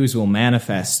that Muse will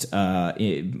manifest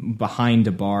behind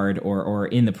a bard or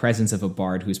in the presence of a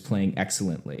bard who's playing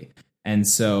excellently. And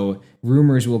so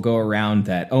rumors will go around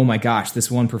that, oh my gosh, this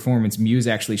one performance, Muse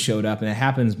actually showed up, and it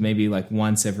happens maybe like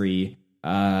once every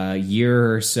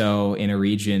year or so in a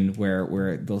region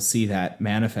where they'll see that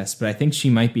manifest. But I think she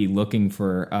might be looking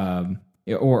for,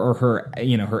 or her,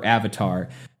 you know, her avatar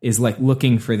is like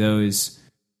looking for those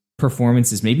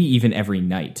performances, maybe even every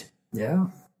night. Yeah.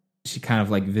 She kind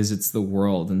of like visits the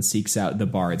world and seeks out the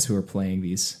bards who are playing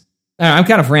these. I'm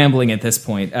kind of rambling at this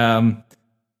point.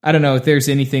 I don't know if there's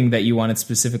anything that you wanted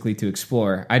specifically to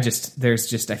explore. I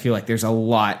feel like there's a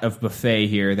lot of buffet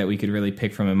here that we could really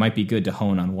pick from. It might be good to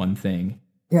hone on one thing.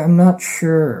 Yeah, I'm not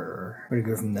sure where to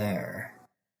go from there.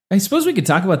 I suppose we could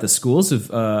talk about the schools of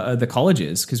the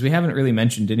colleges, because we haven't really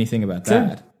mentioned anything about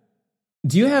that. Sure.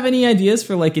 Do you have any ideas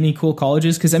for like any cool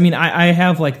colleges? Because I mean, I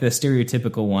have like the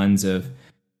stereotypical ones of,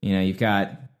 you know, you've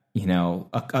got, you know,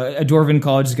 a Dwarven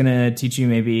college is going to teach you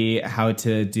maybe how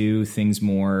to do things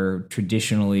more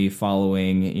traditionally,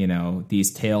 following, you know,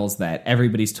 these tales that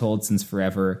everybody's told since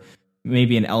forever.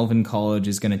 Maybe an Elven college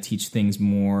is going to teach things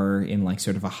more in like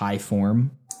sort of a high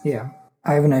form. Yeah.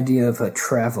 I have an idea of a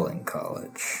traveling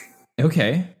college.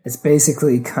 Okay. It's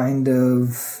basically kind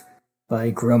of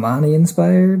like Romani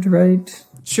inspired, right?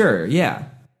 Sure, yeah.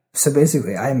 So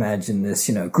basically, I imagine this,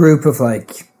 you know, group of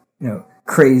like, you know,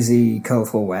 crazy,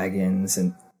 colorful wagons,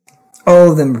 and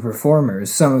all of them are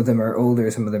performers. Some of them are older,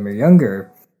 some of them are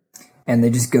younger, and they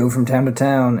just go from town to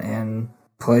town and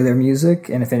play their music,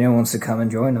 and if anyone wants to come and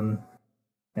join them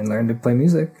and learn to play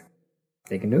music,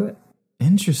 they can do it.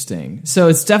 Interesting. So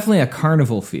it's definitely a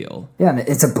carnival feel. Yeah, and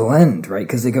it's a blend, right?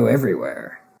 Because they go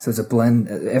everywhere. So it's a blend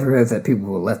everywhere that people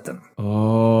will let them.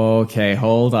 Okay,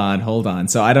 hold on.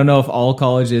 So I don't know if all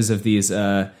colleges of these,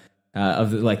 the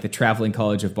traveling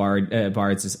college of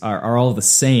bards are all the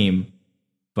same,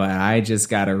 but I just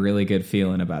got a really good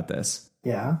feeling about this.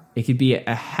 Yeah. It could be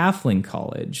a halfling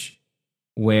college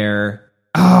where,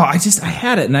 I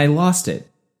had it and I lost it.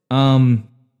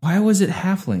 Why was it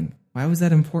halfling? Why was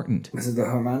that important? Was it the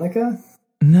harmonica?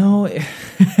 No,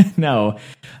 no,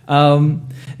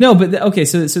 but okay.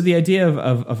 So the idea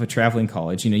of a traveling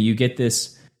college, you know, you get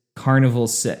this carnival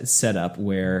set up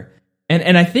where,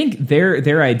 and I think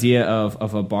their idea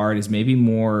of a bard is maybe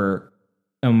more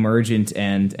emergent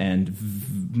and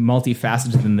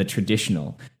multifaceted than the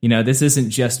traditional. You know, this isn't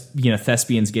just, you know,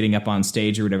 thespians getting up on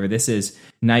stage or whatever. This is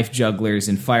knife jugglers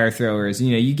and fire throwers.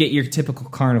 You know, you get your typical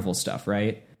carnival stuff,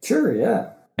 right? Sure,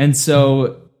 yeah. And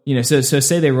so, you know, so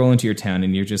say they roll into your town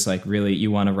and you're just like, really, you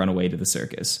want to run away to the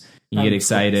circus. You get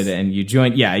excited and you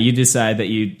join. Yeah, you decide that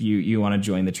you want to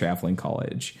join the traveling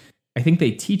college. I think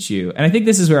they teach you, and I think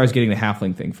this is where I was getting the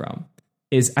halfling thing from,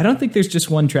 is I don't think there's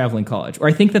just one traveling college. Or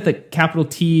I think that the capital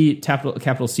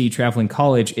C traveling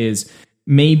college is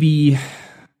maybe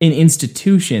an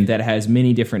institution that has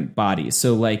many different bodies.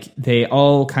 So like they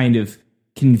all kind of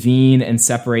convene and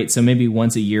separate. So maybe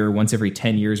once a year, once every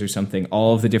 10 years or something,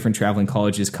 all of the different traveling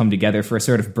colleges come together for a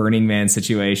sort of Burning Man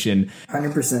situation.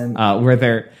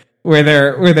 100%. Where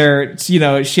they're, you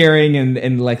know, sharing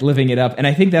and like living it up. And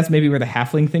I think that's maybe where the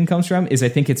halfling thing comes from, is I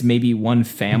think it's maybe one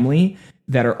family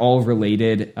that are all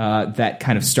related, that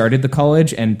kind of started the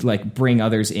college and like bring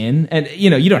others in. And, you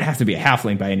know, you don't have to be a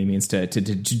halfling by any means to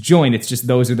join. It's just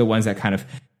those are the ones that kind of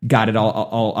got it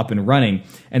all up and running.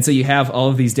 And so you have all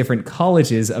of these different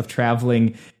colleges of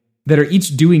traveling that are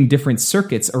each doing different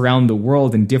circuits around the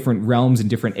world in different realms and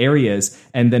different areas.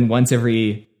 And then once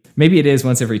every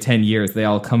 10 years, they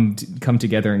all come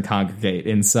together and congregate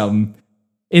in some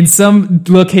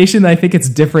location. I think it's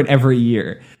different every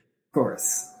year. Of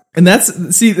course. And that's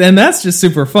just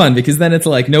super fun because then it's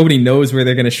like nobody knows where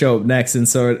they're going to show up next, and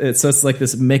so it's like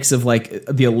this mix of like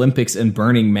the Olympics and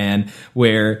Burning Man,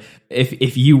 where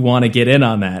if you want to get in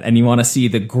on that and you want to see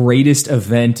the greatest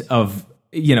event of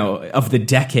the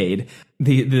decade,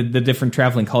 the different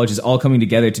traveling colleges all coming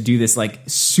together to do this like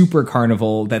super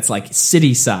carnival that's like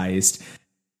city sized,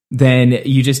 then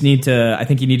you just need to, I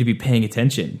think you need to be paying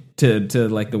attention to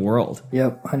like the world.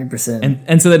 Yep,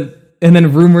 100%. And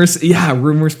then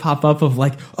rumors pop up of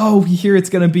like, oh, we hear it's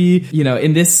going to be,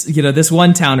 in this, this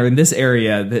one town or in this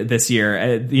area this year,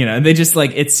 and they just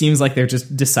like, it seems like they're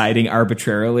just deciding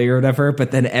arbitrarily or whatever. But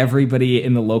then everybody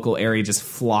in the local area just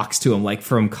flocks to them, like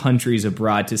from countries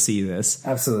abroad to see this.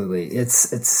 Absolutely.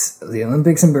 It's the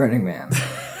Olympics and Burning Man.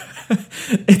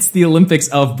 It's the Olympics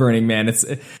of Burning Man.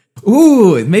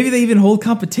 Maybe they even hold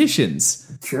competitions.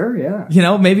 Sure, yeah.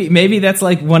 Maybe that's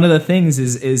like one of the things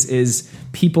is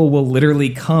people will literally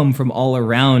come from all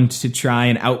around to try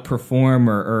and outperform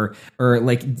or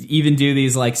like even do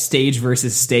these like stage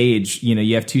versus stage.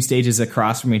 You have two stages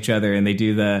across from each other and they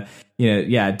do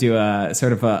do a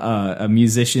sort of a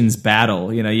musician's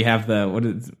battle. You have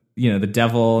the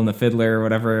devil and the fiddler or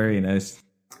whatever.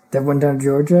 That one down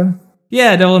Georgia?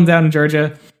 Yeah, devil and down in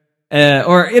Georgia.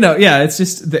 It's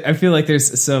just, I feel like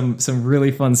there's some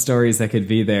really fun stories that could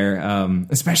be there,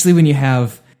 especially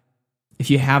if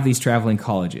you have these traveling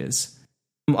colleges.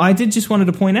 I did just wanted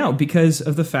to point out, because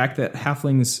of the fact that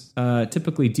halflings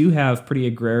typically do have pretty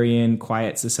agrarian,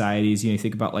 quiet societies. You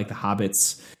think about like the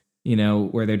hobbits,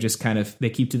 where they're just they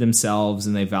keep to themselves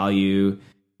and they value,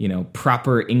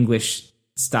 proper English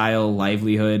style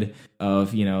livelihood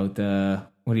of,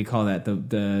 what do you call that?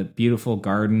 The beautiful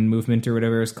garden movement or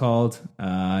whatever it's called.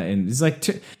 And it's like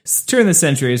turn of the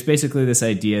century. It's basically this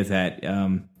idea that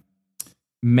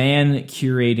man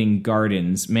curating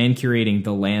gardens, man curating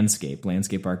the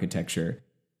landscape architecture,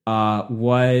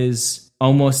 was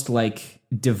almost like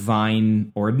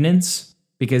divine ordinance,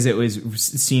 because it was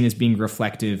seen as being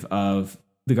reflective of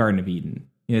the Garden of Eden.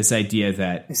 This idea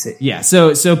that,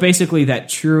 so basically the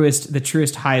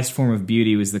truest, highest form of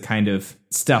beauty was the kind of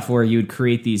stuff where you would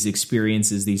create these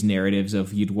experiences, these narratives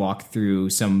of you'd walk through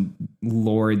some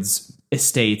lord's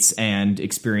estates and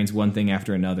experience one thing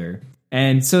after another.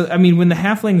 And so, I mean, when the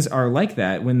halflings are like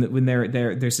that, when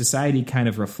their society kind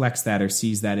of reflects that or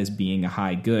sees that as being a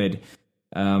high good,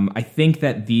 I think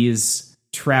that this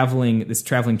traveling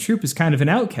troupe is kind of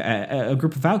a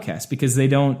group of outcasts, because they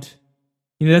don't.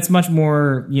 That's much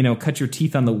more, cut your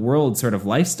teeth on the world sort of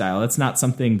lifestyle. It's not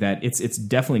something that it's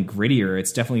definitely grittier.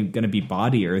 It's definitely going to be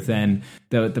bawdier than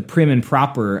the prim and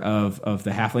proper of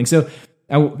the halfling. So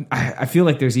I feel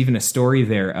like there's even a story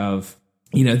there of,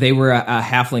 they were a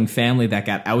halfling family that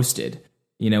got ousted.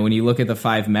 When you look at the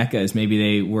 5 mechas, maybe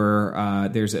they were,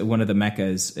 there's one of the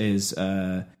mechas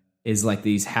is like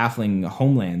these halfling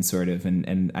homelands sort of.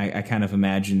 And I kind of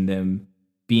imagine them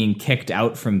being kicked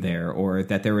out from there, or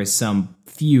that there was some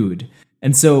feud.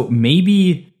 And so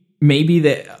maybe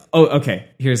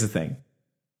here's the thing.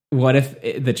 What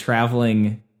if the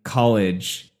traveling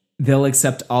college, they'll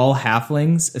accept all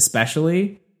halflings,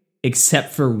 especially,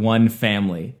 except for one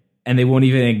family, and they won't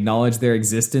even acknowledge their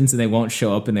existence, and they won't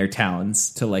show up in their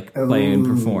towns to like play and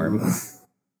perform.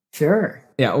 Sure.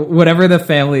 Yeah, whatever the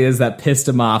family is that pissed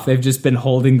them off, they've just been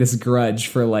holding this grudge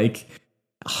for like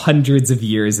hundreds of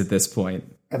years at this point.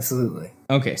 Absolutely.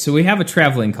 Okay, so we have a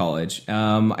traveling college.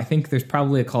 I think there's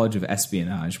probably a college of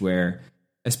espionage where,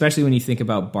 especially when you think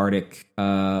about bardic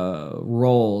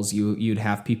roles, you'd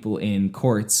have people in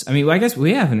courts. I mean, I guess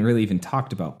we haven't really even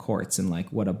talked about courts and like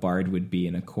what a bard would be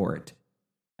in a court.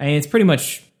 I mean, it's pretty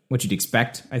much what you'd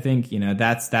expect. I think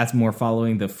that's more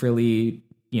following the frilly,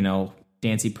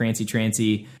 dancy, prancy,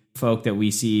 trancy folk that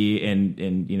we see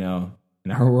in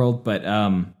our world, but.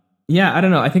 Yeah, I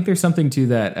don't know. I think there's something to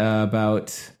that about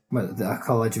the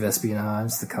College of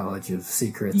Espionage, the College of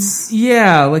Secrets.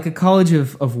 Yeah, like a College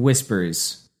of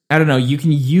Whispers. I don't know. You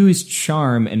can use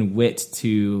charm and wit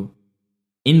to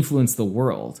influence the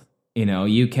world.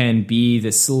 You can be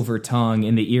the silver tongue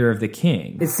in the ear of the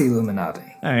king. It's the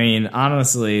Illuminati. I mean,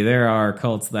 honestly, there are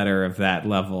cults that are of that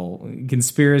level.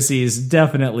 Conspiracies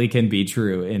definitely can be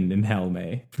true in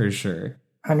Helme, for sure.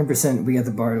 100%. We got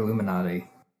the Bard Illuminati.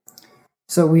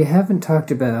 So we haven't talked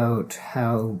about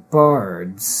how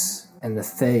bards and the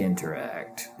Fae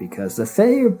interact, because the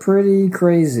Fae are pretty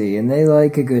crazy and they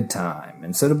like a good time,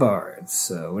 and so do bards.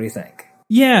 So what do you think?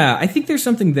 Yeah, I think there's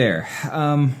something there.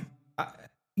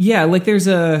 Like there's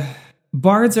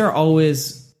bards are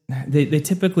always, they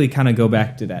typically kind of go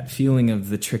back to that feeling of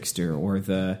the trickster or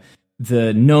the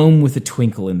gnome with a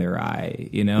twinkle in their eye.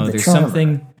 There's charmer.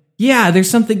 something. Yeah, there's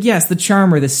something. Yes, the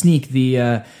charm or the sneak.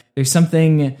 There's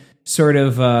something sort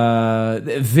of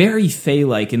very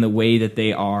Fey-like in the way that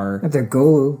they are. Their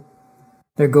goal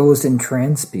is to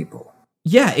entrance people.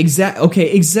 Yeah,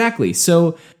 exactly.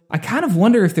 So I kind of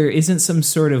wonder if there isn't some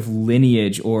sort of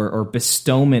lineage or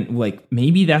bestowment. Like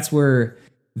maybe that's where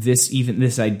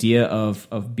this idea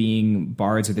of being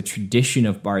bards or the tradition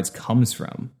of bards comes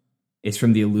from. It's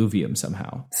from the Illuvium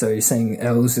somehow. So you're saying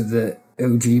elves are the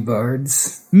OG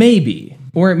bards? Maybe.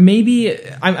 Or maybe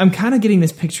I'm kind of getting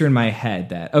this picture in my head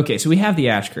that, okay, so we have the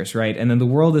Ash Curse, right? And then the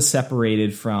world is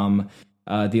separated from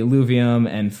the Illuvium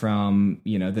and from,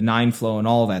 the Nine Flow and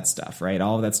all that stuff, right?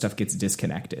 All of that stuff gets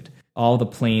disconnected. All the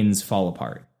planes fall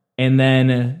apart. And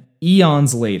then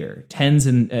eons later, tens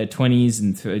and 20s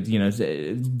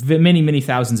and, many, many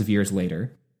thousands of years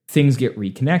later, things get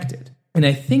reconnected. And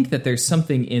I think that there's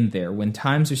something in there when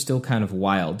times are still kind of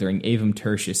wild during Avum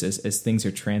Tertius as things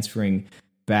are transferring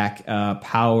back.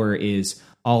 Power is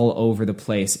all over the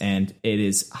place, and it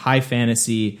is high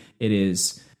fantasy. It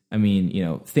is,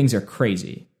 things are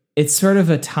crazy. It's sort of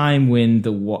a time when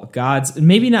the gods,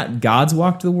 maybe not gods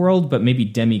walked the world, but maybe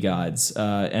demigods,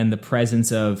 and the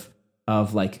presence of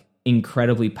like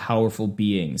incredibly powerful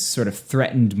beings sort of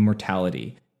threatened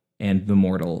mortality and the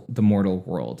mortal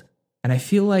world. And I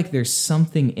feel like there's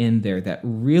something in there that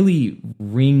really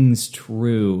rings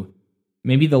true,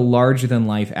 maybe the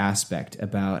larger-than-life aspect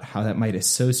about how that might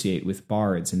associate with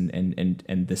bards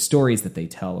and the stories that they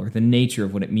tell, or the nature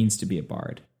of what it means to be a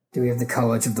bard. Do we have the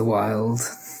College of the Wild,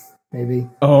 maybe?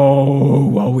 Oh,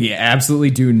 well, we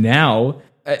absolutely do now,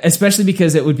 especially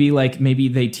because it would be like maybe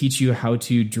they teach you how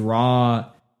to draw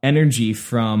energy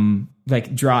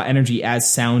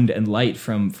as sound and light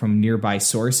from nearby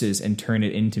sources and turn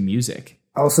it into music.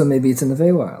 Also, maybe it's in the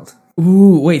Feywild.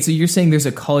 Ooh, wait, so you're saying there's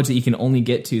a college that you can only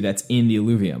get to that's in the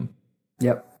Illuvium?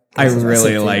 Yep. I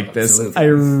really like this. I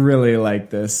really like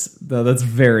this. Though that's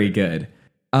very good.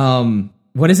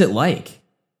 What is it like?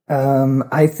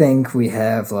 I think we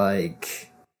have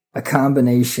like a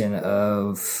combination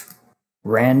of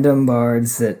random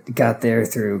bards that got there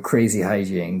through crazy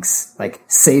hijinks, like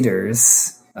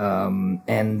satyrs,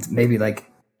 and maybe like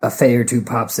a Fey or two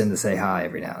pops in to say hi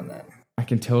every now and then. I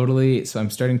can totally. So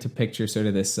I'm starting to picture sort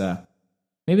of this,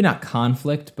 maybe not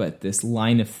conflict, but this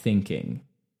line of thinking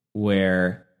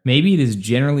where maybe it is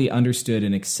generally understood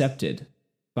and accepted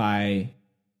by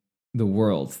the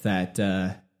world that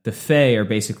the Fey are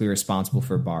basically responsible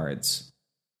for bards,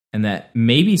 and that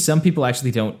maybe some people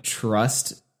actually don't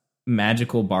trust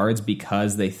magical bards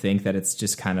because they think that it's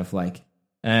just kind of like,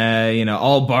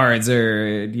 all bards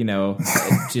are,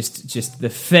 just the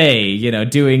Fae,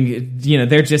 doing,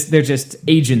 they're just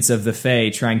agents of the Fae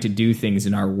trying to do things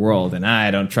in our world, and I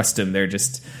don't trust them. They're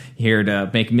just here to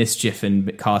make mischief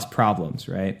and cause problems,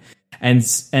 right?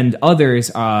 And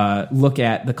others look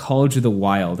at the College of the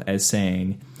Wild as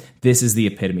saying, this is the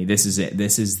epitome. This is it.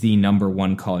 This is the number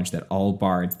one college that all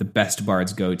bards, the best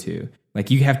bards, go to.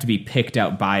 Like, you have to be picked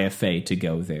out by a Fae to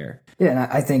go there. Yeah, and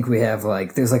I think we have,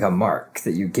 like, there's, like, a mark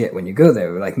that you get when you go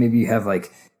there. Like, maybe you have,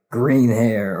 like, green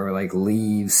hair or, like,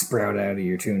 leaves sprout out of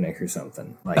your tunic or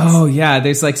something. Like, oh, yeah,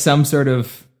 there's, like, some sort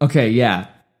of... Okay, yeah.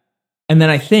 And then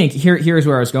I think, here's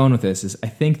where I was going with this, is I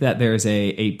think that there's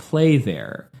a play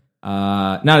there.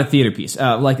 Not a theater piece.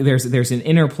 Like, there's an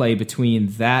interplay between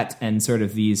that and sort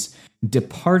of these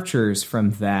departures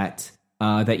from that...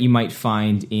 that you might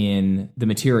find in the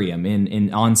Materium, in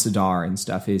Onsadar and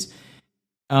stuff, is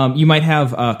you might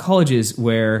have colleges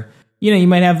where, you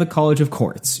might have the College of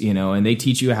Courts, and they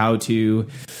teach you how to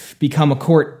become a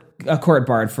court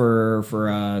bard for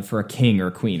a king or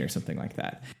a queen or something like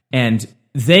that. And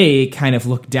they kind of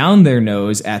look down their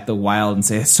nose at the wild and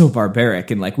say, it's so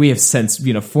barbaric. And like, we have since,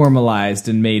 formalized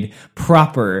and made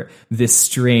proper this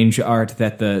strange art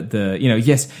that the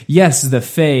yes, the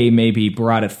Fae maybe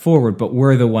brought it forward, but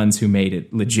we're the ones who made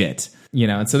it legit.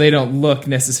 And so they don't look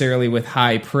necessarily with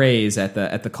high praise at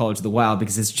the College of the Wild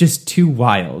because it's just too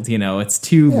wild, it's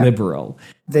too liberal.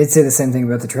 They'd say the same thing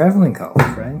about the traveling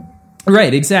college, right?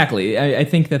 Right, exactly. I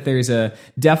think that there's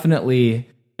definitely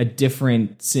a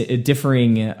differing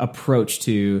approach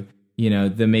to,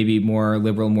 the maybe more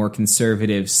liberal, more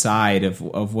conservative side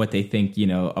of what they think,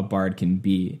 a bard can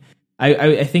be.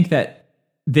 I think that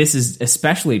this is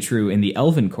especially true in the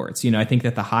elven courts. I think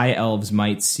that the high elves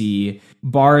might see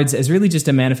bards as really just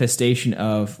a manifestation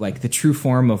of like the true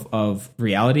form of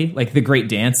reality, like the great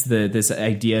dance, this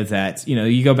idea that,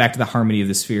 you go back to the harmony of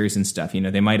the spheres and stuff,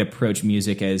 they might approach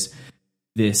music as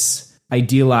this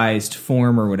idealized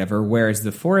form or whatever, whereas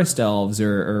the forest elves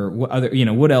or other,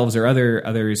 wood elves or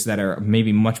others that are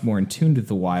maybe much more in tune to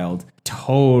the wild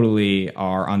totally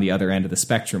are on the other end of the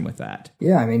spectrum with that.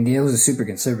 Yeah, I mean, the elves are super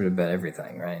conservative about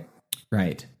everything, right?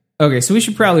 Right. Okay, so we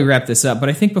should probably wrap this up, but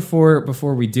I think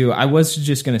before we do, I was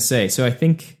just going to say, so I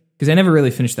think, because I never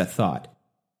really finished that thought,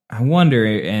 I wonder,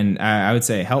 and I would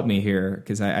say help me here,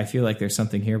 because I feel like there's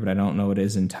something here, but I don't know what it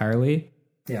is entirely.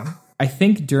 Yeah. I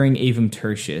think during Avum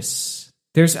Tertius,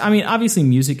 obviously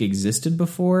music existed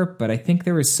before, but I think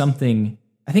something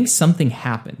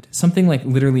happened. Something like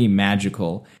literally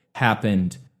magical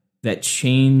happened that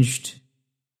changed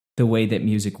the way that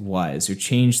music was, or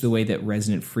changed the way that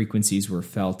resonant frequencies were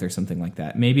felt, or something like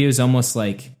that. Maybe it was almost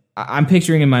like, I'm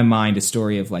picturing in my mind a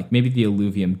story of like, maybe the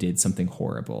Illuvium did something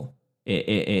horrible.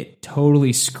 It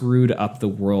totally screwed up the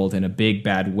world in a big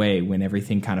bad way when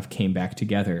everything kind of came back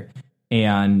together.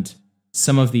 And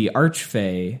some of the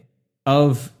archfey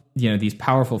of, these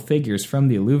powerful figures from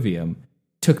the Illuvium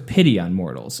took pity on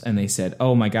mortals, and they said,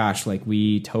 oh my gosh, like,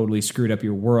 we totally screwed up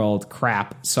your world.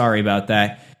 Crap. Sorry about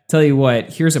that. Tell you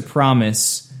what, here's a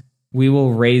promise. We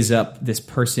will raise up this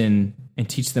person and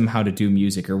teach them how to do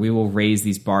music, or we will raise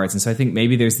these bards. And so I think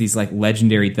maybe there's these like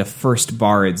legendary, the first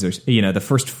bards, or, the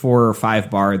first 4 or 5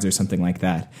 bards or something like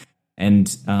that. And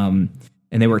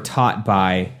they were taught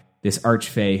by this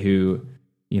archfey who,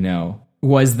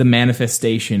 was the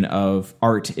manifestation of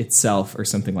art itself, or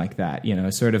something like that,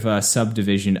 sort of a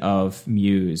subdivision of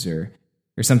muse or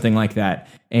something like that.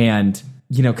 And,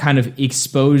 kind of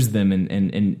exposed them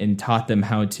and taught them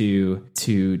how to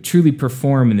truly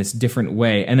perform in this different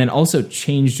way. And then also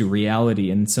changed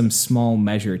reality in some small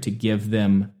measure to give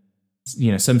them,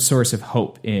 some source of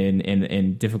hope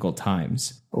in difficult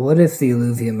times. What if the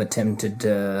Illuvium attempted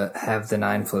to have the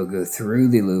Nine Flow go through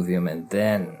the Illuvium and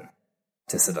then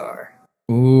to Sidar?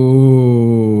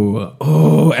 Ooh,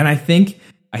 and I think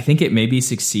it maybe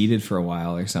succeeded for a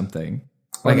while or something.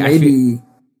 Like, or maybe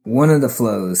one of the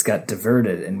flows got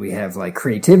diverted, and we have like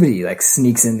creativity like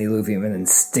sneaks in the Illuvium and then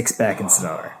sticks back in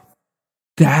Sidar.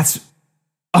 Yes,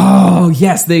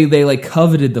 they like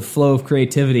coveted the flow of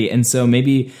creativity, and so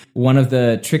maybe one of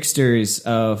the tricksters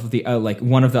of the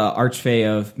one of the archfey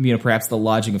of perhaps the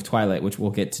Lodging of Twilight, which we'll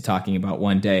get to talking about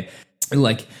one day,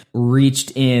 like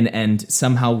reached in and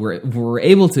somehow were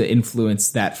able to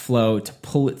influence that flow to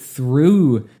pull it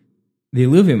through the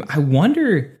Illuvium.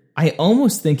 I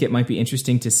almost think it might be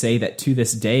interesting to say that to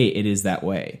this day it is that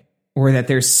way, or that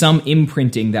there's some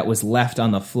imprinting that was left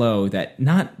on the flow that,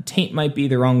 not taint might be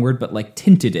the wrong word, but like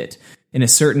tinted it in a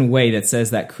certain way that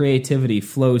says that creativity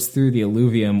flows through the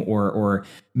Illuvium or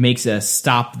makes a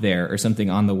stop there or something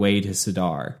on the way to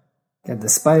Sidar. Yeah, the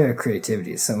Spire of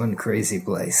Creativity is some crazy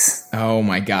place. Oh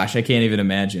my gosh, I can't even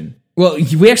imagine. Well,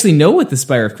 we actually know what the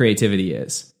Spire of Creativity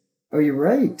is. Oh, you're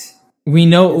right. We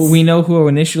know who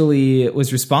initially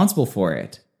was responsible for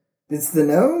it. It's the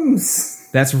gnomes.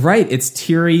 That's right. It's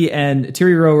Tiri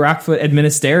Ro Rockfoot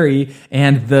Administeri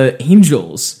and the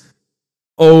angels.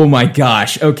 Oh my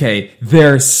gosh. Okay,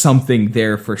 there's something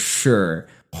there for sure.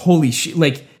 Holy shit.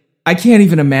 Like, I can't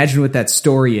even imagine what that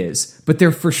story is, but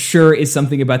there for sure is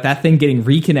something about that thing getting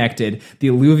reconnected, the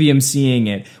Illuvium seeing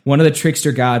it, one of the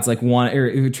trickster gods, like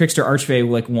trickster archfey,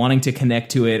 like wanting to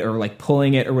connect to it or like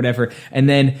pulling it or whatever, and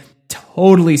then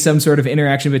totally some sort of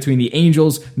interaction between the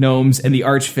angels, gnomes, and the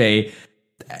archfey.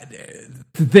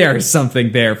 There's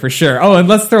something there for sure. Oh, and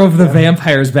let's throw the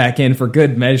vampires back in for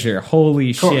good measure.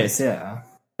 Holy shit. Yeah.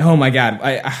 Oh my god.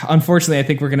 Unfortunately, I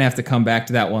think we're going to have to come back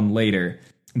to that one later,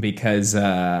 because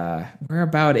we're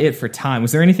about it for time.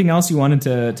 Was there anything else you wanted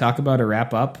to talk about or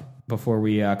wrap up before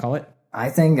we call it? I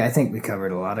think we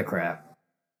covered a lot of crap.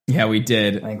 Yeah, we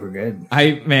did. I think we're good.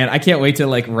 I can't wait to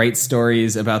like write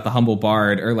stories about the Humble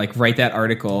Bard, or like write that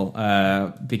article,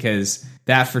 because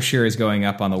that for sure is going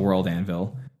up on the World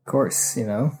Anvil. Of course,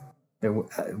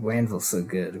 Anvil's so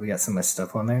good. We got so much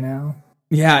stuff on there now.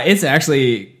 Yeah, it's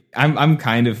actually, I'm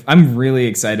really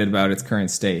excited about its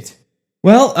current state.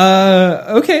 Well,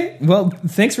 okay. Well,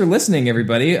 thanks for listening,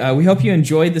 everybody. We hope you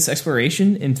enjoyed this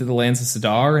exploration into the lands of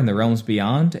Sidar and the realms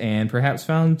beyond, and perhaps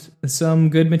found some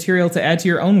good material to add to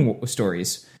your own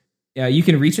stories. You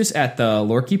can reach us at the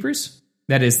Lore Keepers.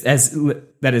 That is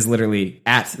literally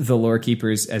at the Lore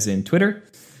Keepers, as in Twitter.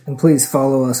 And please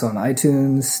follow us on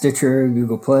iTunes, Stitcher,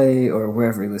 Google Play, or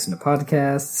wherever you listen to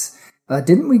podcasts.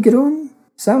 Didn't we get on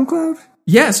SoundCloud?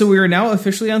 Yeah, so we are now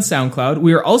officially on SoundCloud.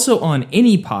 We are also on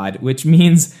AnyPod, which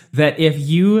means that if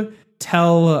you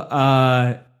tell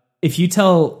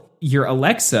your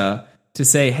Alexa to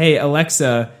say, "Hey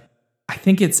Alexa, I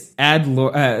think it's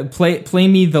play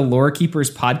me the Lore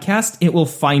Keepers podcast," it will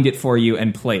find it for you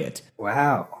and play it.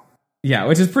 Wow. Yeah,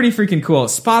 which is pretty freaking cool.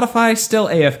 Spotify still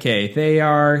AFK. They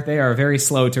are very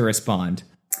slow to respond.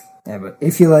 Yeah, but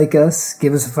if you like us,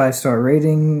 give us a 5-star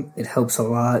rating. It helps a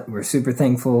lot. We're super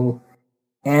thankful.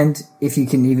 And if you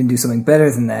can even do something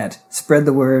better than that, spread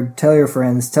the word, tell your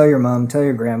friends, tell your mom, tell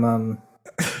your grandma.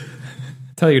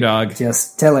 Tell your dog.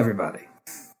 Just tell everybody.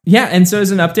 Yeah, and so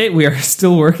as an update, we are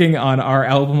still working on our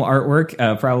album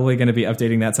artwork. Probably going to be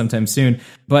updating that sometime soon.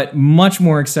 But much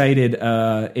more excited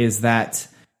is that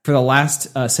for the last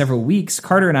several weeks,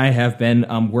 Carter and I have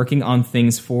been working on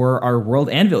things for our World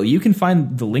Anvil. You can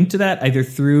find the link to that either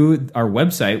through our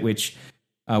website, which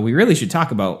we really should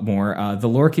talk about more,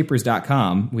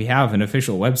 thelorekeepers.com. We have an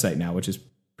official website now, which is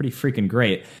pretty freaking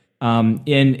great. In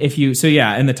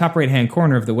the top right-hand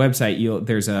corner of the website,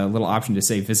 there's a little option to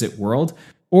say Visit World,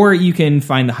 or you can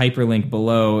find the hyperlink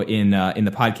below in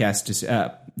the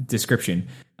podcast description.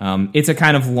 It's a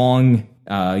kind of long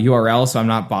URL, so I'm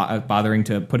not bothering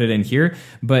to put it in here,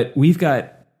 but we've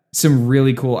got some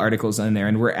really cool articles in there,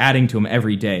 and we're adding to them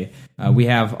every day. We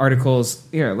have articles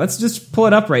here. Let's just pull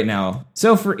it up right now.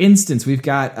 So, for instance, we've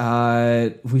got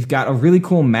a really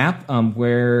cool map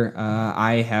where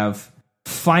I have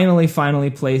finally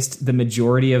placed the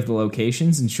majority of the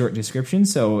locations in short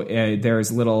descriptions. So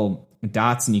there's little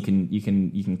dots, and you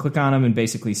can click on them and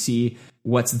basically see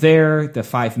what's there. The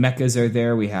 5 mechas are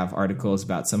there. We have articles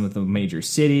about some of the major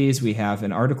cities. We have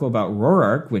an article about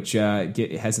Rorark, which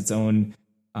has its own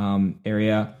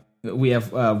area. We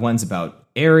have ones about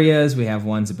areas. We have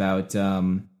ones about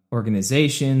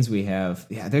organizations. We have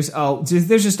there's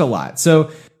just a lot.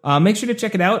 So make sure to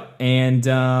check it out,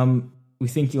 and we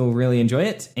think you'll really enjoy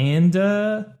it. And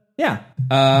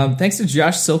thanks to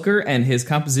Josh Silker and his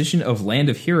composition of Land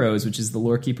of Heroes, which is the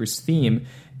Lore Keepers theme.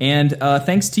 And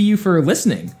thanks to you for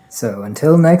listening. So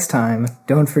until next time,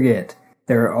 don't forget,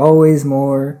 there are always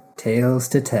more tales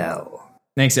to tell.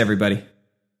 Thanks, everybody.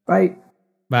 Bye.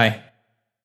 Bye.